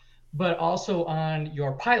loadout, but also on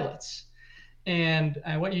your pilots. And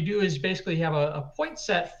what you do is basically have a point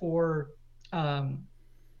set for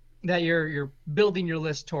that you're building your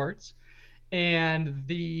list towards, and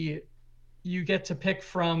you get to pick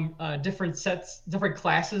from different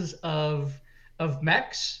classes of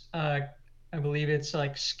mechs. I believe it's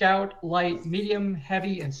like scout, light, medium,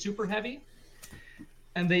 heavy, and super heavy.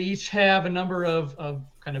 And they each have a number of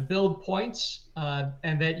kind of build points,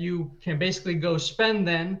 and that you can basically go spend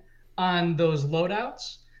then on those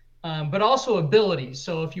loadouts, but also abilities.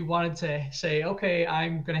 So if you wanted to say, okay,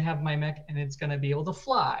 I'm going to have my mech and it's going to be able to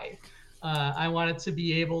fly. I want it to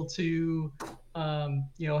be able to,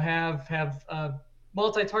 have a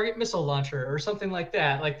multi-target missile launcher or something like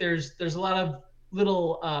that. Like there's a lot of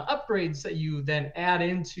little upgrades that you then add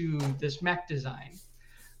into this mech design.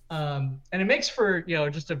 And it makes for,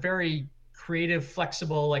 just a very creative,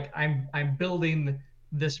 flexible, like I'm building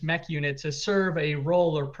this mech unit to serve a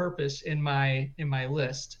role or purpose in my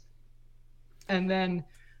list. And then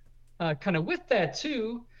kind of with that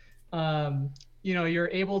too, you're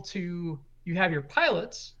able to, you have your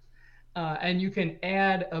pilots, and you can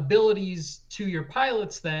add abilities to your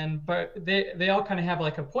pilots then, but they all kind of have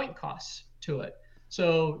like a point cost to it.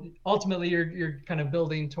 So ultimately you're kind of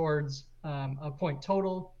building towards a point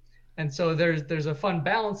total. And so there's a fun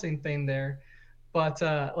balancing thing there. But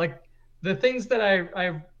like the things that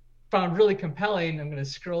I found really compelling, I'm going to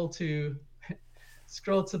scroll to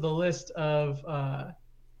the list of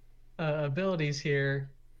abilities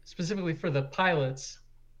here, specifically for the pilots.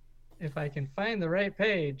 If I can find the right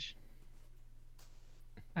page.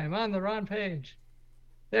 I'm on the wrong page.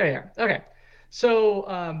 There you are. Okay.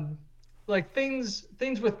 So like things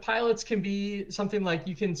with pilots can be something like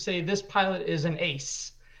you can say this pilot is an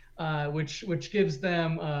ace, which gives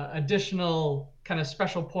them additional kind of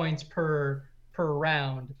special points per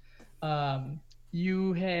round.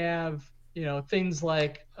 You have things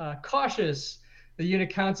like cautious. The unit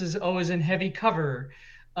counts as always in heavy cover.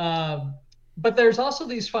 But there's also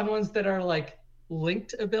these fun ones that are like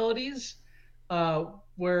linked abilities,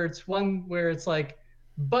 where it's like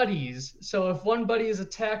buddies. So if one buddy is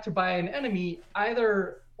attacked by an enemy,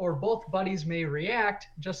 either or both buddies may react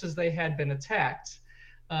just as they had been attacked.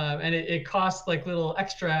 And it costs like little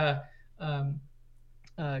extra, we'll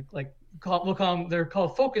call them, they're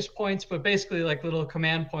called focus points, but basically like little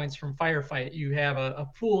command points from Firefight. You have a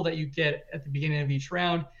pool that you get at the beginning of each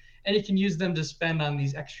round, and you can use them to spend on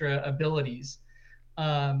these extra abilities.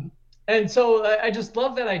 And so I just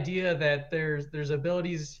love that idea that there's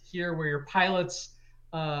abilities here where your pilots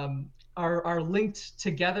are linked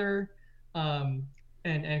together, and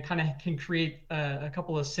kind of can create a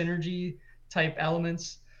couple of synergy type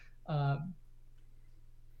elements. But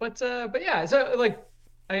yeah, so like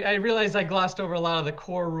I realized I glossed over a lot of the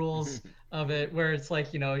core rules of it, where it's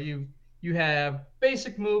like you have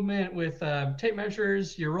basic movement with tape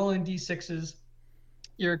measures, you're rolling d6s,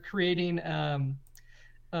 you're creating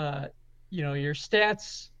your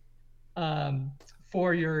stats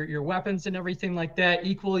for your weapons and everything like that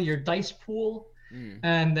equal your dice pool.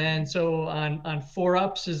 And then so on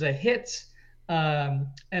 4-ups is a hit, and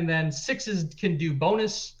then 6s can do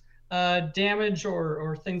bonus damage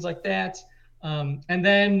or things like that. And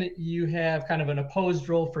then you have kind of an opposed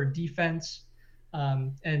roll for defense,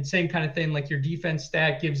 and same kind of thing, like your defense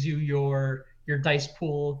stat gives you your dice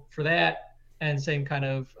pool for that, and same kind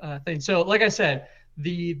of thing. So like I said,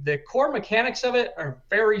 the core mechanics of it are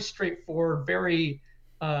very straightforward, very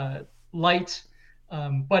light,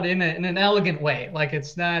 but in an elegant way. Like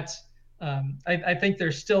it's not, I think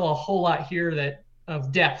there's still a whole lot here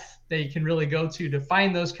of depth that you can really go to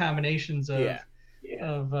find those combinations of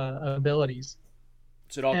abilities.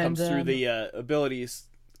 So it all comes through the abilities,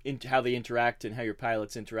 into how they interact and how your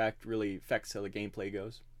pilots interact really affects how the gameplay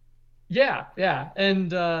goes. Yeah.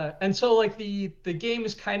 And so like the game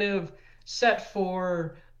is kind of set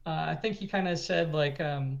for, I think he kind of said like,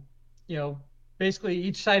 basically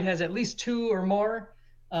each side has at least 2 or more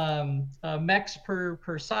mechs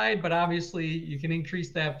per side, but obviously you can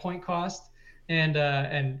increase that point cost and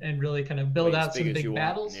really kind of build out some big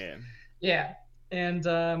battles. Yeah. And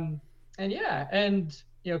kind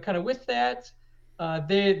of with that,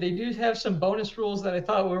 they do have some bonus rules that I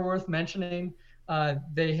thought were worth mentioning.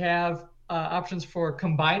 They have options for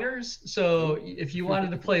combiners. So if you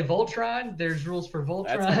wanted to play Voltron, there's rules for Voltron.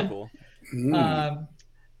 That's kind of cool.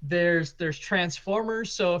 There's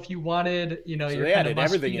Transformers. So if you wanted, so they added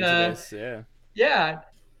everything into this. Yeah.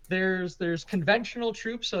 There's conventional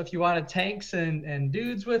troops. So if you wanted tanks and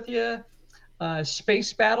dudes with you,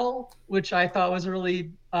 space battle, which I thought was a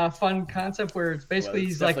really fun concept where it's basically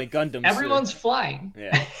he's like Gundams, everyone's flying.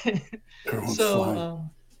 Yeah. Everyone's flying.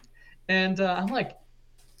 I'm like,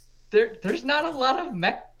 there's not a lot of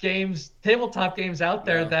mech games, tabletop games out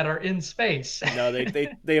there that are in space. No,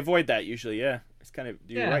 they avoid that usually. Yeah, it's kind of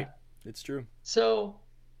you're right. It's true. So,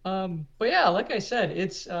 but yeah, like I said,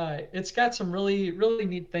 it's got some really really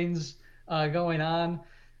neat things going on,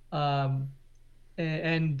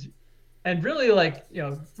 and really like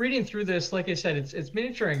reading through this, like I said, it's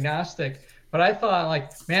miniature agnostic, but I thought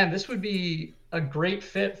like, man, this would be a great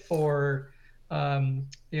fit for,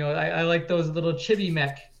 I like those little chibi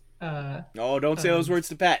mech. No, don't say those words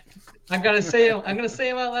to Pat. I'm gonna say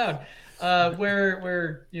them out loud.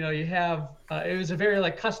 Where you have it was a very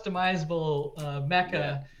like customizable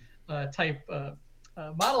mecha type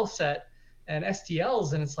model set and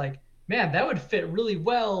STLs, and it's like, man, that would fit really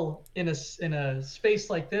well in a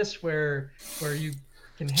space like this where you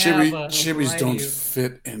can have chibis don't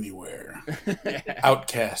fit anywhere.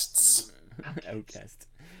 Outcasts. Outcast.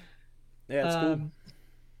 Yeah, it's cool.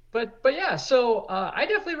 But yeah, so I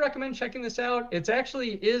definitely recommend checking this out. It's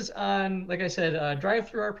actually is on, like I said,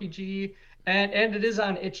 Drive-Thru RPG, and it is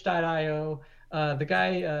on itch.io. The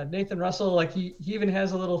guy, Nathan Russell, like he even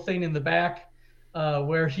has a little thing in the back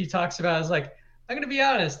where he talks about, is like, I'm going to be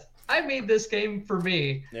honest, I made this game for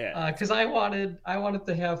me because I wanted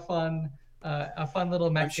to have fun, a fun little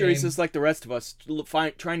mech game. I'm sure he's just like the rest of us,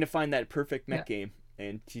 trying to find that perfect mech game,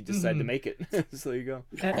 and he decided to make it. So there you go.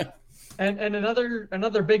 And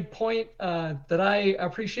another big point that I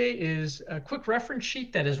appreciate is a quick reference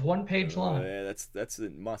sheet that is 1 page long. Yeah, that's a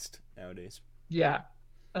must nowadays. Yeah.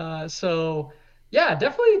 So yeah,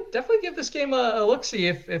 definitely give this game a look-see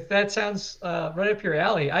if that sounds right up your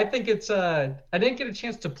alley. I think it's I didn't get a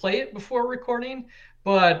chance to play it before recording,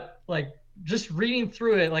 but like just reading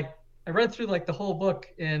through it, like I read through like the whole book,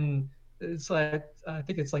 and it's like I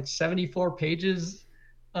think it's like 74 pages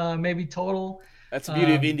maybe total. That's the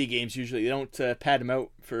beauty of indie games. Usually, they don't pad them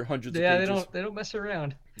out for hundreds of pages. Yeah, they don't mess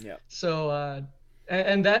around. Yeah. So,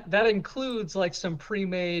 and that includes like some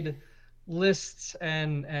pre-made lists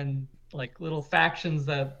and like little factions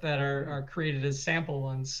that are created as sample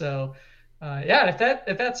ones. So, yeah,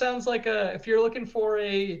 if that sounds like if you're looking for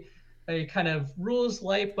a kind of rules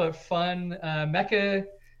light but fun mecha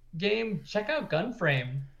game, check out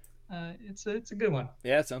Gunframe. It's a good one.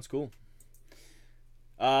 Yeah, it sounds cool.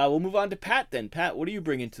 We'll move on to Pat then. Pat, what are you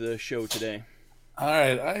bringing to the show today? All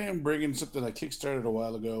right, I am bringing something I kickstarted a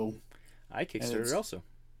while ago. I kickstarted also.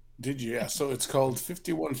 Did you? Yeah. So it's called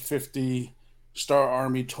 5150 Star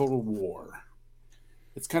Army Total War.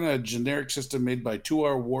 It's kind of a generic system made by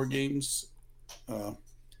 2R War Games.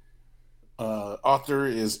 Author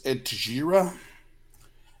is Ed Tajira.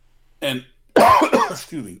 And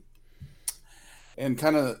excuse me. And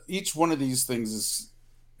kind of each one of these things is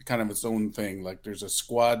kind of its own thing. Like there's a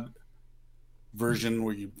squad version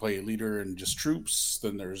where you play a leader and just troops.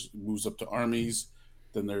 Then there's moves up to armies.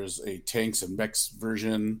 Then there's a tanks and mechs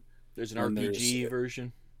version. There's an RPG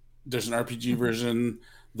version. There's an RPG version.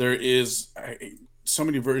 There is so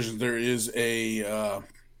many versions. There is a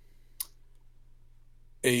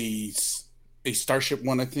starship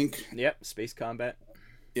one, I think. Yep, space combat.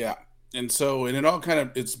 Yeah, and it all kind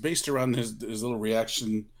of it's based around his little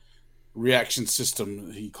reaction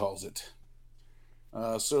system, he calls it.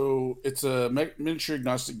 So it's a miniature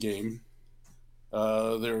agnostic game.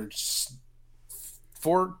 There's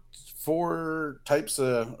four types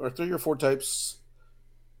or 3 or 4 types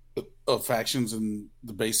of factions in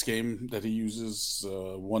the base game that he uses.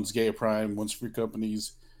 One's Gaia Prime, one's Free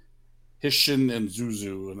Companies, Hishin, and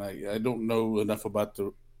Zuzu. And I don't know enough about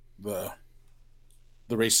the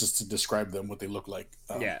races to describe them, what they look like.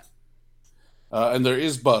 Yeah. And there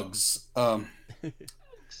is bugs. You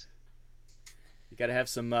got to have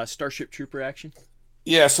some Starship Trooper action.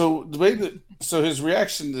 Yeah, so his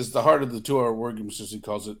reaction is the heart of the 2-hour war games, as he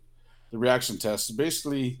calls it, the reaction test.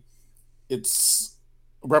 Basically, it's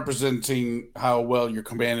representing how well your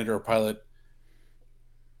commander or pilot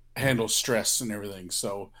handles stress and everything.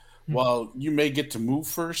 So while you may get to move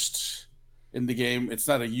first in the game, it's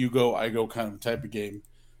not a you go, I go kind of type of game.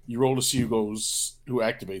 You roll to see who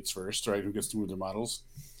activates first, right? Who gets to move their models.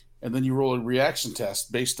 And then you roll a reaction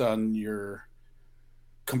test based on your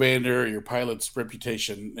commander or your pilot's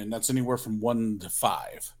reputation, and that's anywhere from 1 to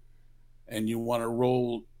 5. And you want to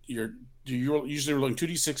roll you're usually rolling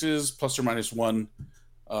 2d6s plus or minus 1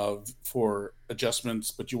 for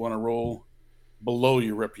adjustments, but you want to roll below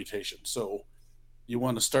your reputation. So you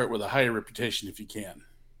want to start with a higher reputation if you can.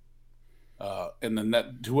 And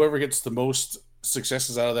then whoever gets the most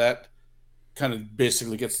successes out of that kind of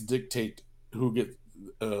basically gets to dictate who get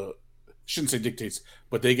shouldn't say dictates,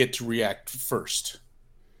 but they get to react first.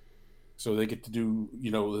 So they get to do,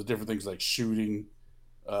 the different things like shooting,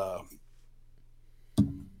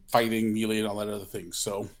 fighting, melee, and all that other things.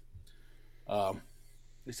 So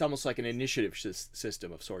it's almost like an initiative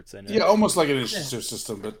system of sorts. Then, yeah, almost like an initiative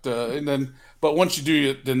system. But once you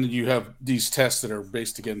do it, then you have these tests that are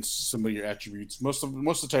based against some of your attributes. Most of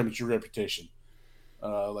the time, it's your reputation.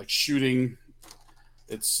 Like shooting,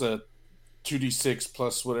 it's 2d6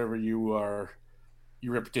 plus whatever you are,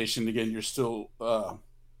 your reputation. Again, you're still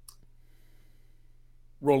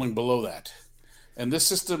rolling below that. And this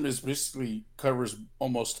system is basically covers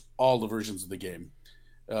almost all the versions of the game.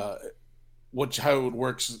 How it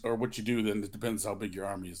works or what you do, then it depends how big your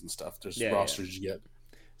army is and stuff. There's rosters you get.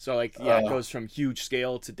 So it goes from huge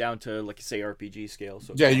scale to down to, like you say, RPG scale.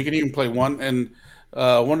 So you can even play one. And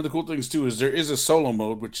one of the cool things too is there is a solo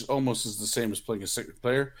mode, which almost is the same as playing a single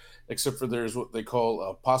player, except for there's what they call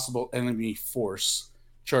a possible enemy force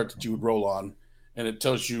chart that you would roll on, and it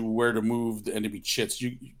tells you where to move the enemy chits.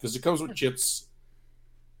 Because it comes with chits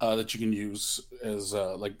that you can use as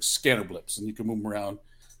like scanner blips, and you can move them around.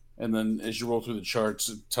 And then as you roll through the charts,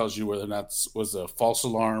 it tells you whether or not it was a false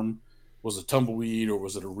alarm, was a tumbleweed, or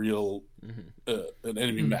was it a real an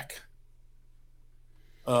enemy mech.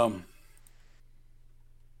 So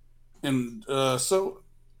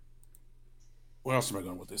where else am I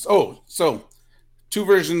going with this? Oh, so 2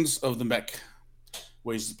 versions of the mech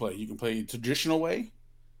ways to play. You can play traditional way,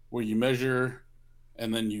 where you measure,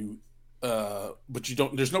 and then you, but you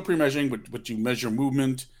don't. There's no pre-measuring, but you measure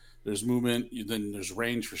movement. There's movement. Then there's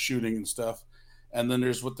range for shooting and stuff, and then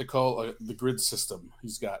there's what they call the grid system.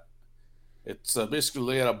 He's got. It's basically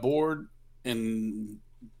lay out a board, and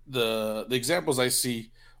the examples I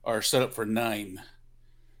see are set up for 9,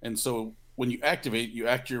 and so when you activate, you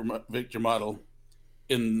act your model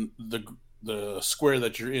in the square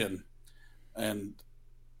that you're in, and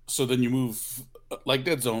so then you move like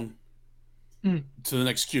Dead Zone to the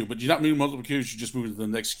next cube, but you're not moving multiple cubes. You just move to the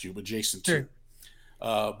next cube adjacent to.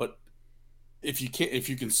 But if you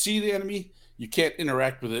can see the enemy, you can't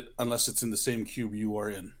interact with it unless it's in the same cube you are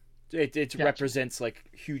in. It represents like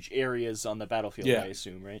huge areas on the battlefield, I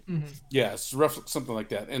assume, right? Mm-hmm. Yeah, it's rough, something like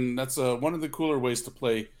that. And that's one of the cooler ways to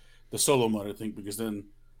play the solo mode, I think, because then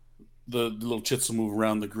the little chits will move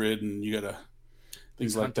around the grid, and you gotta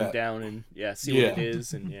things like that. Down and see what it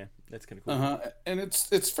is, and that's kind of cool. And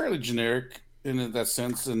it's fairly generic in that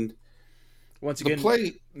sense, and once again, the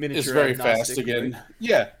play is very fast again. Right?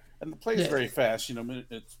 Yeah, and the play is very fast.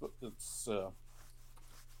 It's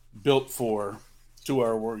built for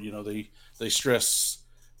 2-hour war. They stress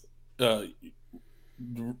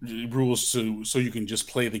rules so you can just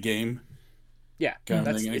play the game. Yeah, it's kind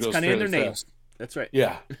of in their name. That's right.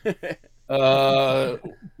 Yeah.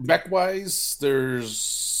 Mech wise, there's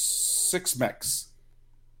 6 mechs.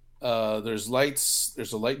 There's lights.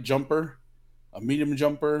 There's a light jumper, a medium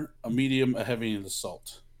jumper, a medium, a heavy, and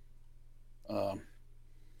assault.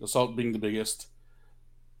 Assault being the biggest.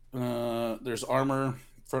 There's armor,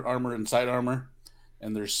 front armor, and side armor,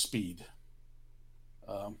 and there's speed.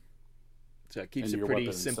 So it keeps it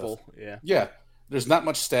pretty simple. Yeah. There's not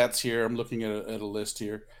much stats here. I'm looking at a list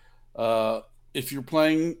here. If you're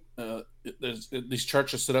playing, these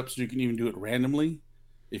charts are set up so you can even do it randomly.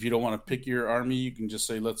 If you don't want to pick your army, you can just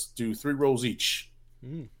say, let's do 3 rolls each.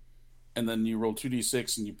 And then you roll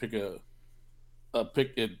 2d6 and you pick a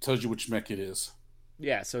pick. It tells you which mech it is.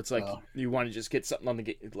 Yeah, so it's like you want to just get something on the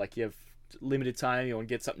game. Like you have limited time, you want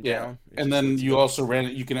to get something down. And then you also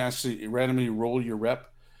you can actually randomly roll your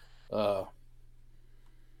rep.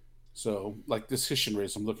 So like this Hessian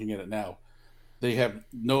race, I'm looking at it now. They have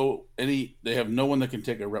no one that can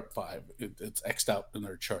take a rep 5. It's X'd out in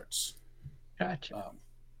their charts. Gotcha.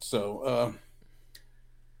 For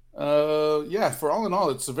all in all,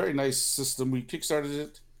 it's a very nice system. We kickstarted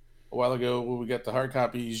it a while ago. We got the hard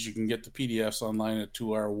copies. You can get the PDFs online at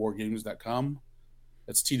 2hourwargames.com.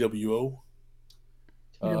 That's TWO.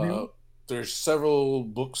 There's several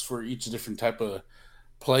books for each different type of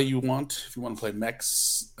play you want. If you want to play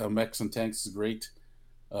mechs and tanks is great.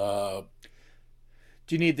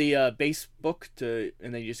 Do you need the base book and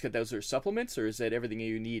then you just get those as supplements, or is that everything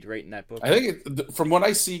you need right in that book? I think from what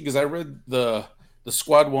I see, because I read the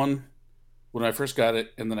squad one when I first got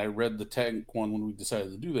it, and then I read the tank one when we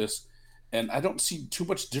decided to do this, and I don't see too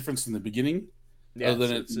much difference in the beginning. Yeah, other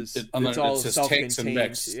than it's all it says tanks and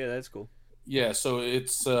mechs. Yeah, that's cool. Yeah, so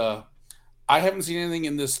it's I haven't seen anything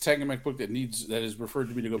in this tank and mech book that is referred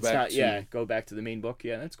to me to go back to. Yeah, go back to the main book.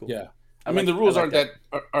 Yeah, that's cool. Yeah. I mean, the rules aren't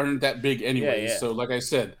that big anyway. Yeah. So, like I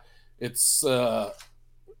said, it's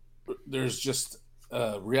there's just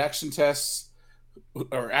reaction tests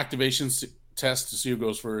or tests to see who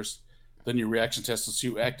goes first. Then your reaction test to see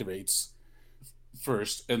who activates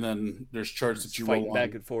first, and then there's charts that you roll on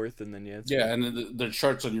back and forth, and then and then there's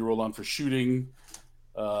charts on you roll on for shooting.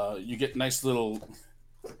 You get nice little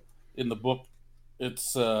in the book.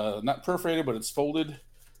 It's not perforated, but it's folded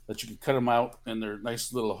that you can cut them out, and they're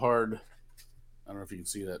nice little hard. I don't know if you can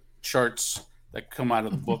see that charts that come out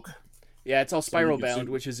of the book. Yeah, it's all spiral bound,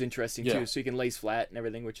 which is interesting too. So you can lace flat and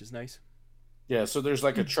everything, which is nice. Yeah, so there's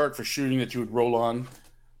like a chart for shooting that you would roll on,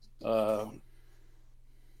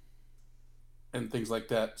 and things like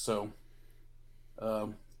that. So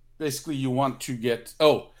basically, you want to get.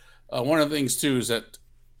 One of the things too is that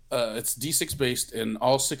it's D6 based, and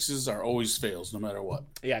all sixes are always fails, no matter what.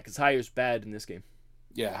 Yeah, because high is bad in this game.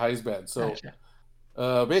 Yeah, high is bad. So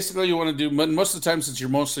basically, you want to do most of the time, since you're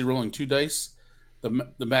mostly rolling 2 dice, the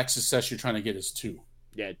max success you're trying to get is 2.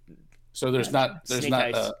 Yeah. So there's not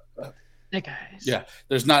Snake eyes. Yeah,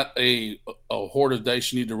 there's not a horde of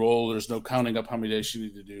dice you need to roll. There's no counting up how many dice you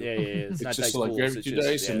need to do. Yeah. It's not just dice like every 2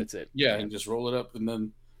 dice, and that's it. Yeah, and just roll it up, and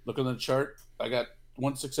then look on the chart. I got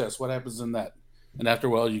 1 success. What happens in that? And after a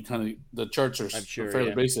while, you the charts are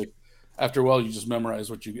fairly basic. After a while, you just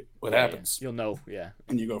memorize what happens. You'll know,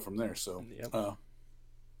 and you go from there. So,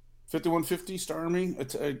 5150 Star Army.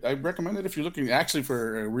 I recommend it if you're looking actually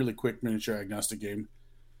for a really quick miniature agnostic game,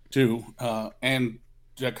 too, and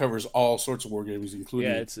that covers all sorts of war games,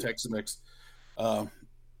 including Tex-Mex. As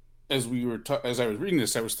I was reading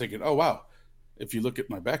this, I was thinking, oh wow, if you look at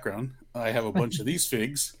my background, I have a bunch of these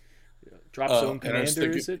figs. Drop Zone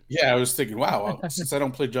Commander, is it? Yeah, I was thinking, wow, since I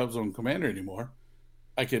don't play Drop Zone Commander anymore,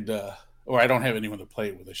 I could, or I don't have anyone to play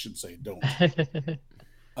it with. I should say don't.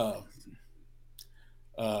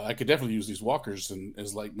 I could definitely use these walkers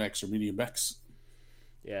as light mechs or medium mechs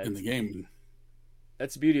in the game.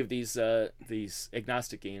 That's the beauty of these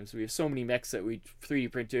agnostic games. We have so many mechs that we 3D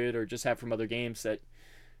printed or just have from other games that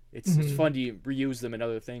it's fun to reuse them in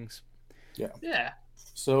other things. Yeah.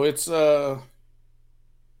 So it's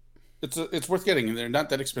worth getting. They're not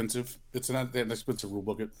that expensive. It's not that expensive rule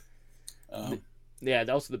book. Also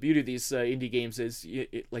the beauty of these indie games is,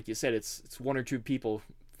 like you said, it's 1 or 2 people.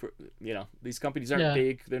 These companies aren't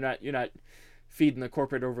big. You're not feeding the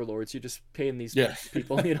corporate overlords. You're just paying these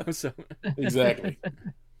people. So exactly.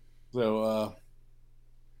 So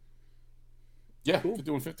cool.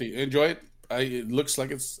 5150. Enjoy it. It looks like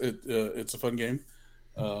it's a fun game.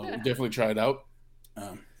 Definitely try it out.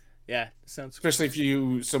 Sounds especially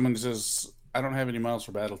if someone says, I don't have any miles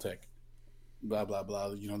for BattleTech, blah blah blah.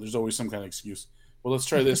 There's always some kind of excuse. Well, let's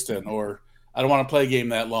try this then, or I don't want to play a game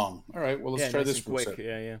that long. All right, well, let's try this for quick.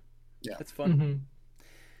 Yeah, that's fun. Mm-hmm.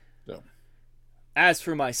 So, as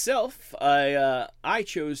for myself, I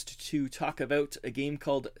chose to talk about a game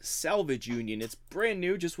called Salvage Union. It's brand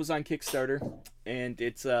new, just was on Kickstarter, and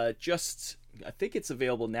it's I think it's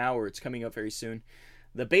available now, or it's coming up very soon.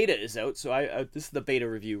 The beta is out, so this is the beta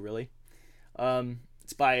review, really.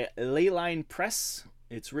 It's by Leyline Press.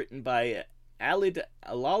 It's written by Alid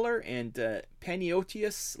Lawler and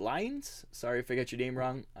Paniotius Lines. Sorry if I got your name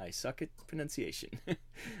wrong. I suck at pronunciation.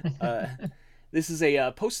 This is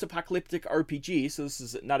a post-apocalyptic RPG, so this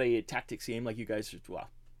is not a tactics game like you guys. Well,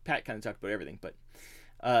 Pat kind of talked about everything, but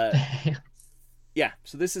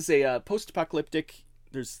so this is a post-apocalyptic.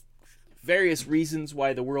 There's various reasons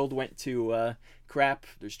why the world went to crap.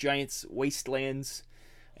 There's giants, wastelands,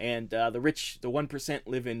 and the rich, the 1%,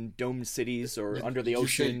 live in domed cities or under the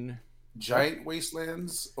ocean. Giant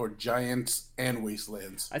wastelands or giants and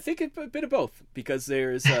wastelands? I think a bit of both, because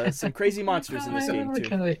there's some crazy monsters in this game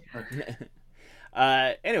too.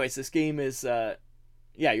 Anyways, this game is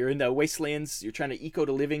you're in the wastelands. You're trying to eco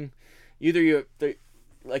to living. Either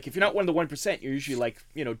if you're not one of the 1%, you're usually like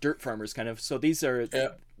dirt farmers kind of. So these are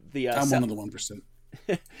I'm one of the 1%.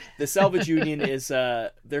 The Salvage Union is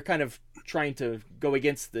they're kind of trying to go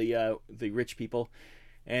against the rich people,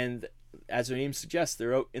 and as their name suggests,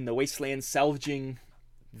 they're out in the wastelands salvaging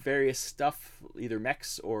various stuff, either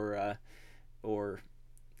mechs or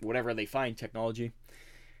whatever they find, technology,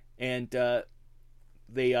 and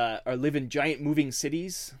they live in giant moving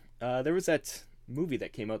cities. There was that movie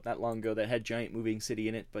that came out not long ago that had giant moving city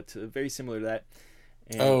in it, but very similar to that.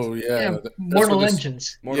 And Mortal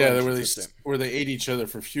Engines. Where they ate each other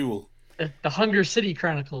for fuel. The Hunger City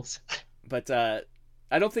Chronicles. But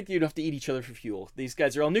I don't think you'd have to eat each other for fuel. These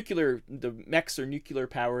guys are all nuclear. The mechs are nuclear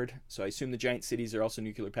powered, so I assume the giant cities are also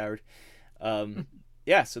nuclear powered. So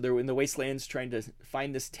they're in the wastelands trying to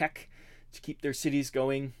find this tech to keep their cities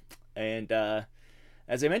going. And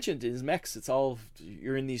as I mentioned, in mechs,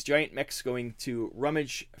 you're in these giant mechs going to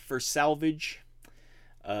rummage for salvage.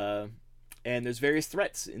 And there's various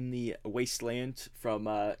threats in the wasteland from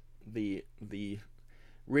the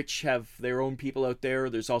rich have their own people out there.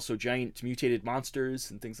 There's also giant mutated monsters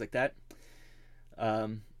and things like that.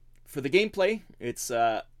 For the gameplay,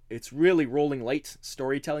 it's really rolling light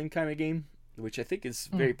storytelling kind of game, which I think is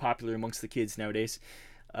very popular amongst the kids nowadays.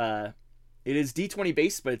 It is D20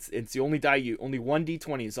 based, but it's the only die only one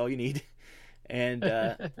D20 is all you need, and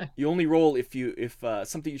you only roll if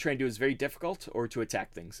something you're trying to do is very difficult or to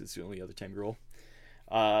attack things. It's the only other time you roll.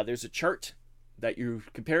 There's a chart that you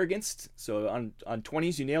compare against. So on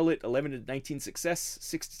 20s you nail it, 11 to 19 success,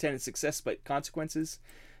 6 to 10 is success but consequences,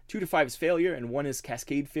 2 to 5 is failure, and 1 is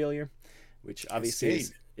cascade failure, which obviously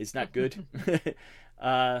is not good.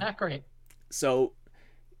 Not great. So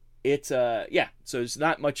it's so it's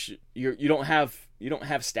not much. You don't have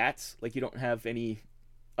stats, like you don't have any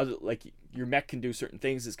other, like your mech can do certain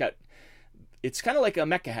things. It's kind of like a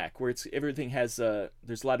mecha hack where everything has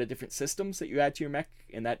there's a lot of different systems that you add to your mech,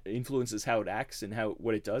 and that influences how it acts and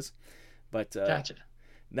what it does. But Gotcha.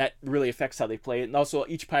 That really affects how they play it. And also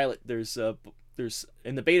each pilot, there's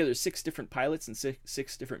in the beta there's 6 different pilots and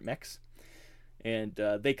six different mechs, and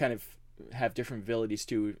they kind of have different abilities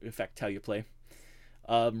to affect how you play.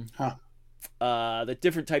 The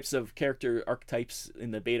different types of character archetypes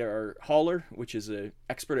in the beta are hauler, which is an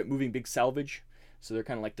expert at moving big salvage, so they're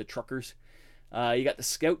kind of like the truckers. You got the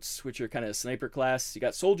scouts, which are kind of sniper class. You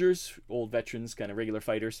got soldiers, old veterans, kind of regular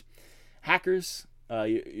fighters. Hackers,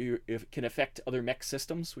 you can affect other mech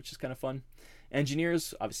systems, which is kind of fun.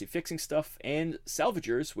 Engineers, obviously fixing stuff, and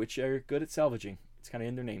salvagers, which are good at salvaging. It's kind of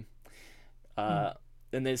in their name.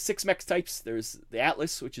 Then there's 6 mech types. There's the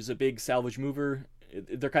Atlas, which is a big salvage mover.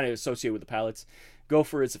 They're kind of associated with the pilots.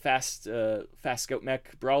 Gopher is a fast scout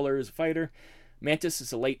mech. Brawler is a fighter. Mantis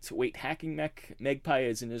is a lightweight hacking mech. Magpie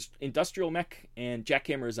is an industrial mech, and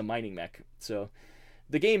Jackhammer is a mining mech. So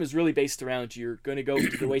the game is really based around you're going to go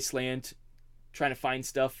to the wasteland, trying to find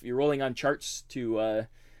stuff. You're rolling on charts to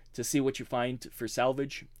see what you find for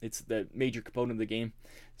salvage. It's the major component of the game.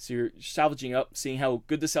 So you're salvaging up, seeing how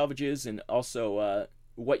good the salvage is, and also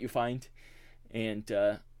what you find. And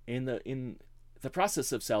in the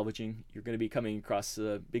process of salvaging, you're going to be coming across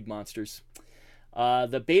big monsters.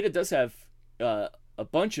 The beta does have a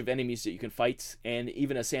bunch of enemies that you can fight, and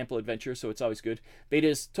even a sample adventure, so it's always good. Beta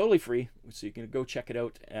is totally free, so you can go check it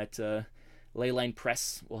out at Leyline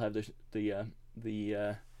Press. We'll have the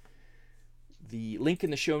link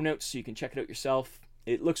in the show notes, so you can check it out yourself.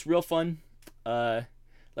 It looks real fun.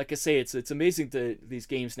 Like I say, it's amazing these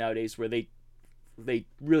games nowadays where they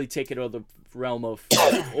really take it out of the realm of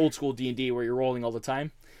old school D&D where you're rolling all the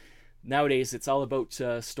time. Nowadays, it's all about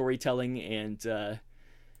storytelling and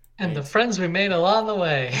the friends we made along the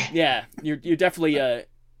way. Yeah, you're definitely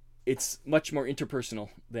it's much more interpersonal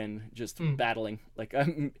than just battling. Like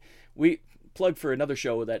we plug for another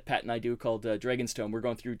show that Pat and I do called Dragon's Tome. We're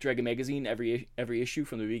going through Dragon Magazine every issue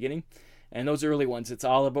from the beginning, and those early ones, it's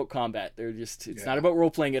all about combat. It's not about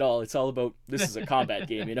role playing at all. It's all about this is a combat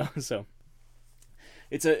game, you know. So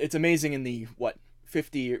it's amazing in the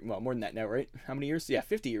 50, well, more than that now, right? How many years? Yeah,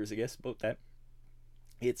 50 years, I guess, about that.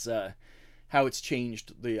 It's how it's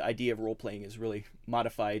changed. The idea of role playing is really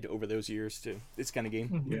modified over those years to this kind of game.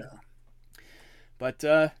 Mm-hmm. Yeah. But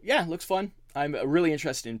looks fun. I'm really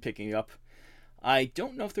interested in picking it up. I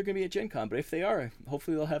don't know if they're going to be at Gen Con, but if they are,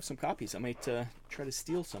 hopefully they'll have some copies. I might try to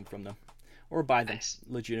steal some from them or buy them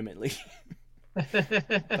legitimately.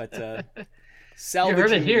 But salvage. You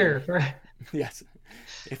heard it here. Yes.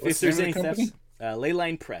 If there's any thefts,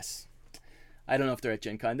 Leyline Press. I don't know if they're at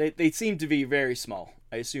Gen Con. They seem to be very small.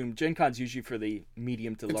 I assume Gen Con's usually for the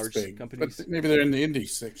medium to large companies. But maybe they're in the indie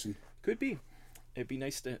section. Could be. It'd be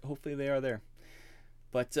nice to. Hopefully they are there.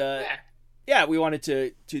 But we wanted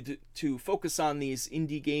to focus on these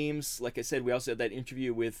indie games. Like I said, we also had that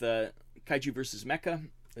interview with Kaiju vs. Mecha.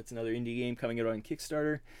 That's another indie game coming out on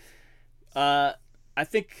Kickstarter. I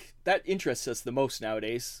think that interests us the most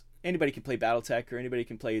nowadays. Anybody can play BattleTech or anybody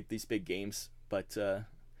can play these big games, but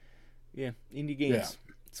indie games.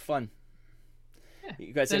 Yeah. It's fun. Yeah.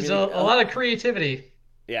 You guys There's a lot of creativity.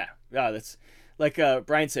 Yeah, that's like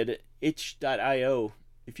Brian said, itch.io.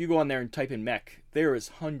 If you go on there and type in mech, there is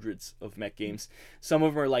hundreds of mech games. Some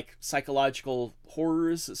of them are like psychological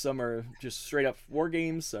horrors. Some are just straight up war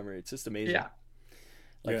games. It's just amazing.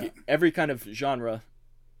 Yeah. Every kind of genre,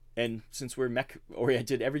 and since we're mech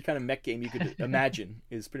oriented, every kind of mech game you could imagine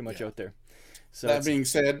is pretty much out there. So that being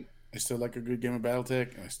said, I still like a good game of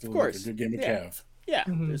BattleTech. And I still like a good game of Cav. Yeah,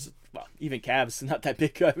 there's even Cavs not that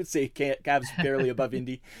big. I would say Cavs barely above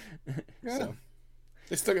indie. So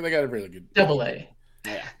they got a really good double A.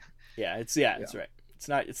 Yeah, it's right.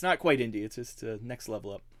 It's not quite indie. It's just next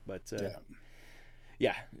level up. But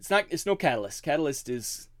yeah, it's no Catalyst. Catalyst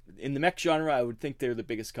is in the mech genre. I would think they're the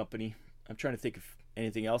biggest company. I'm trying to think of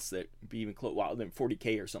anything else that would be even close. Wow, then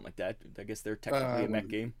 40K or something like that. I guess they're technically a mech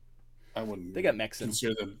game. I wouldn't. They got mechs in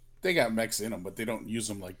them. They got mechs in them, but they don't use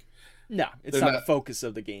them like. No, it's not the focus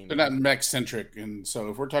of the game. They're not mech centric, and so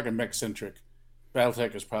if we're talking mech centric,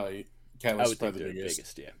 BattleTech is probably Catalyst is probably the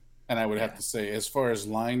biggest. Yeah. And I would have to say, as far as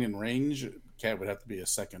line and range, Cat would have to be a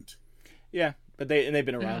second. Yeah, but they've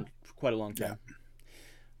been around for quite a long time. Yeah.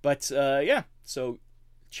 But so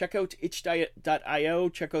check out itch.io.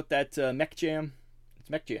 Check out that Mech Jam. It's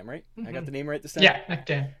Mech Jam, right? Mm-hmm. I got the name right this time. Yeah, Mech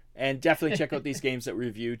Jam. And definitely check out these games that we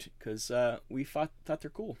reviewed because we thought they're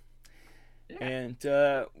cool. Yeah. And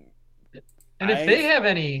if they have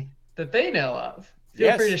any that they know of,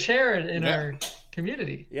 feel free to share it in our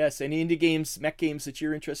community. Yes, any indie games, mech games that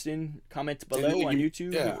you're interested in, comment below on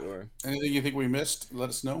YouTube. Yeah. Or anything you think we missed, let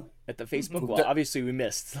us know. At the Facebook. Well, obviously we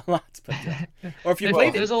missed lots, but or if you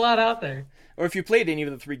played, there's a lot out there. Or if you played any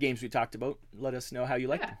of the 3 games we talked about, let us know how you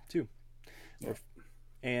liked them too. Yeah.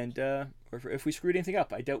 Or if we screwed anything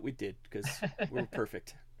up, I doubt we did because we're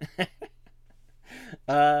perfect.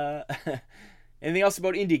 Anything else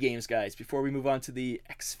about indie games, guys, before we move on to the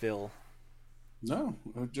Xfil? No,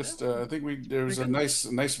 just I think there's a nice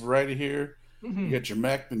variety here. Mm-hmm. You got your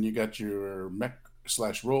mech, then you got your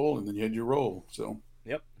mech/roll, and then you had your roll. So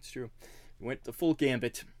yep, it's true. We went the full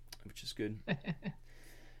gambit, which is good.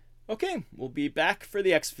 Okay, we'll be back for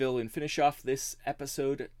the Xfil and finish off this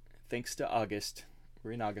episode. Thanks to August.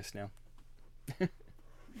 We're in August now.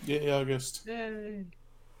 Yay, August! Yay!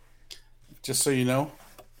 Just so you know,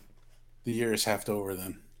 the year is half over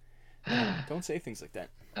then. Don't say things like that.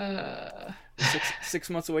 6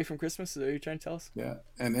 months away from Christmas, is that what you're trying to tell us? Yeah,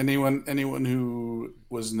 and anyone who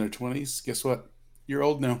was in their 20s, guess what? You're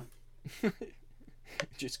old now.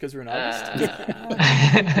 Just because we're in August?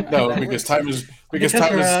 No, because time is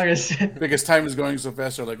going so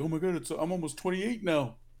fast. They're like, oh my god, I'm almost 28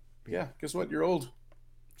 now. Yeah, guess what? You're old.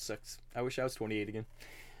 Sucks. I wish I was 28 again.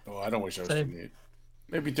 Oh, I don't wish I was 28.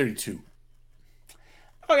 Maybe 32.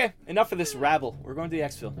 Okay, enough of this rabble. We're going to the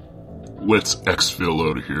Xfil. Let's Xfil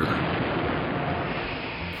out of here.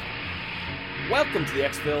 Welcome to the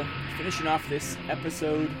Xfil. Finishing off this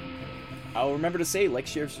episode. I'll remember to say, like,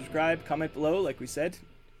 share, subscribe, comment below, like we said,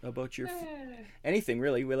 about your anything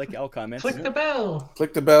really. We like all comments. Click the bell.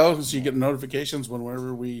 Click the bell so you get notifications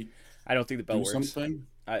whenever we. I don't think the bell works. Something.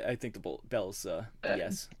 I think the bell's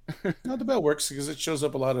yes. No, the bell works because it shows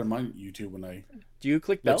up a lot on my YouTube when I. Do you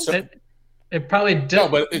click bells? It probably does. No,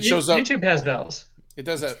 but it shows up. YouTube has bells. It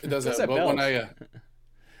does that. It does that. But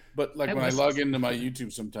when when I log into my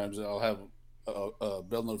YouTube, sometimes I'll have a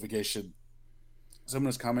bell notification. Someone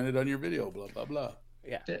has commented on your video. Blah blah blah.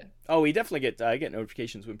 Yeah. Oh, we definitely get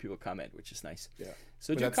notifications when people comment, which is nice. Yeah.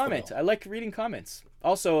 So do comment. I like reading comments.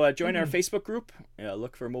 Also, join our Facebook group.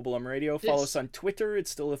 Look for Mobile Armor Radio. Follow us on Twitter. It's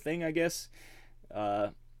still a thing, I guess.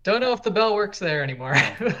 Don't know if the bell works there anymore.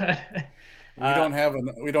 We don't have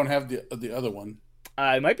the other one.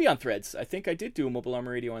 I might be on Threads. I think I did do a Mobile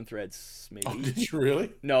Armor Radio on Threads. Maybe. Oh, did you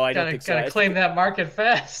really? No, I don't think so. Gotta claim that market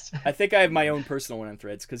fast. I think I have my own personal one on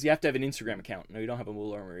Threads because you have to have an Instagram account. No, you don't have a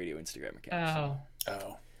Mobile Armor Radio Instagram account.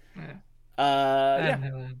 Oh.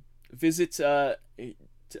 Yeah. Visit our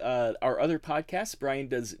other podcast. Brian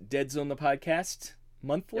does Dead Zone the podcast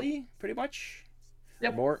monthly, pretty much.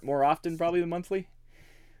 Yep. More often probably than monthly.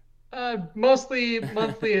 Mostly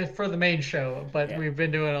monthly for the main show, but we've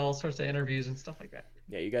been doing all sorts of interviews and stuff like that.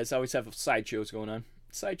 Yeah, you guys always have side shows going on.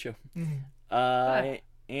 Sideshow. Mm-hmm.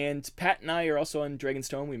 And Pat and I are also on Dragon's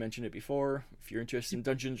Tome. We mentioned it before. If you're interested in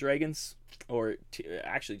Dungeons & Dragons, or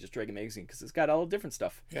actually just Dragon Magazine, because it's got all different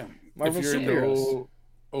stuff. Yeah. Marvel if you're superheroes. into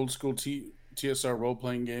old school TSR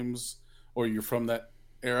role-playing games, or you're from that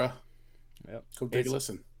era, go take a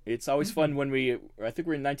listen. It's always fun when I think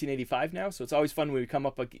we're in 1985 now, so it's always fun when we come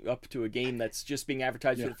up to a game that's just being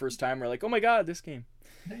advertised for the first time. We're like, oh my god, this game.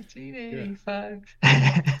 1985.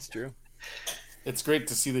 It's true. It's great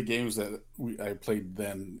to see the games that I played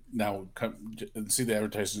then now see the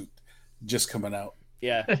advertisement just coming out.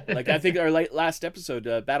 Yeah, like I think our last episode,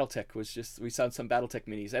 BattleTech, was just, we saw some BattleTech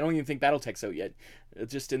minis. I don't even think BattleTech's out yet.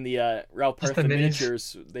 Just in the Ralph Partha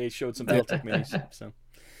miniatures, they showed some BattleTech minis. So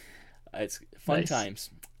it's fun times.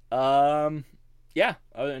 Yeah,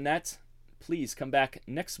 other than that, please come back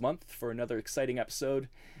next month for another exciting episode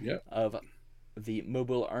of the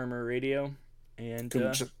Mobile Armor Radio. And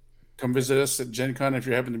come visit us at Gen Con if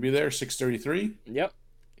you happen to be there, 6:33. Yep.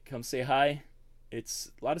 Come say hi.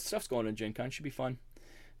 It's a lot of stuff's going on Gen Con. Should be fun.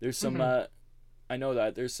 There's some I know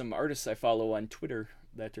that there's some artists I follow on Twitter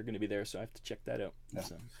that are going to be there, so I have to check that out. Yeah.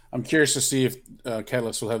 So. I'm curious to see if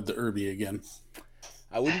Catalyst will have the Irby again.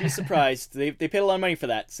 I wouldn't be surprised. They paid a lot of money for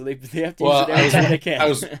that, so they have to use it every time they can. I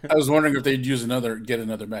was wondering if they'd use get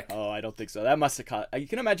another mech. Oh, I don't think so. That must have cost. You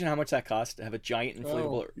can imagine how much that cost to have a giant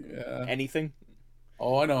inflatable or anything.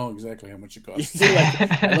 Oh, I know exactly how much it costs.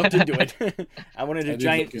 I looked into it. I wanted a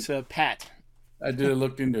giant Pat. I did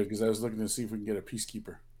look into it because I was looking to see if we can get a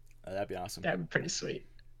Peacekeeper. Oh, that'd be awesome. That'd be pretty sweet.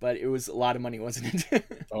 But it was a lot of money, wasn't it?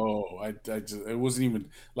 It wasn't even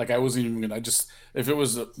like I wasn't even gonna. If it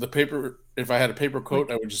was the paper, if I had a paper coat,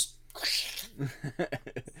 I would just.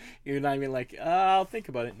 You're not even like, I'll think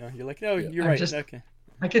about it. No, you're like, no, you're right. Okay.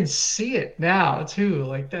 I can see it now too.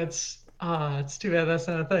 Like that's it's too bad that's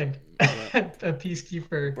not a thing. A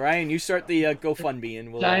Peacekeeper. Brian, you start the GoFundMe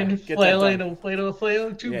and we'll giant get flailing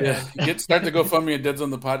too bad. Start the GoFundMe and Dead's on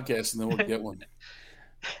the podcast, and then we'll get one.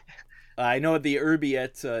 I know the Irby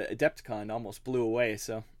at Adepticon almost blew away.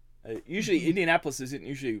 So usually Indianapolis it's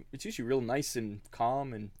usually real nice and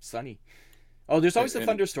calm and sunny. Oh, there's always a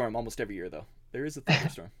thunderstorm almost every year though. There is a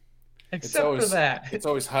thunderstorm. Except for that, it's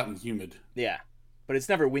always hot and humid. Yeah, but it's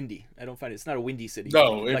never windy. I don't find it's not a windy city.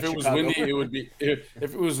 No, if it was windy, it would be. If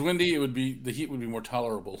it was windy, it would be the heat would be more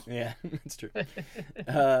tolerable. Yeah, that's true.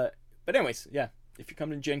 But anyways, yeah, if you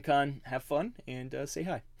come to Gen Con, have fun and say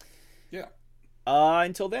hi. Yeah.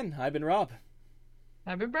 Until then, I've been Rob.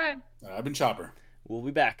 I've been Brian. I've been Chopper. We'll be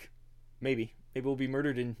back. Maybe we'll be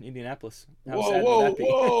murdered in Indianapolis.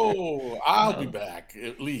 Whoa! I'll be back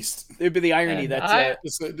at least. It'd be the irony that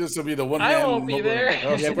this will be the one. I won't be there.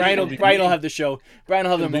 Yeah, Brian will have the show. Brian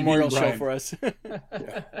will have the memorial show for us. Yeah.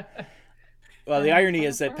 Well, the irony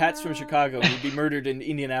is that Pat's from Chicago and he'd be murdered in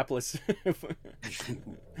Indianapolis.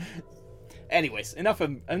 Anyways, enough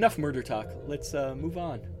murder talk. Let's move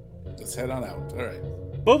on. Let's head on out. All right.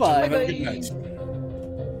 Bye-bye. Good night.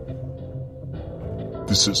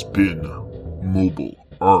 This has been Mobile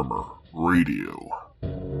Armor Radio.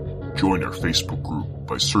 Join our Facebook group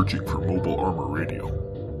by searching for Mobile Armor Radio.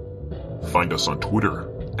 Find us on Twitter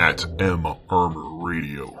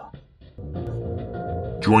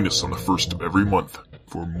 @MArmorRadio. Join us on the first of every month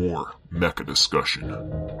for more mecha discussion.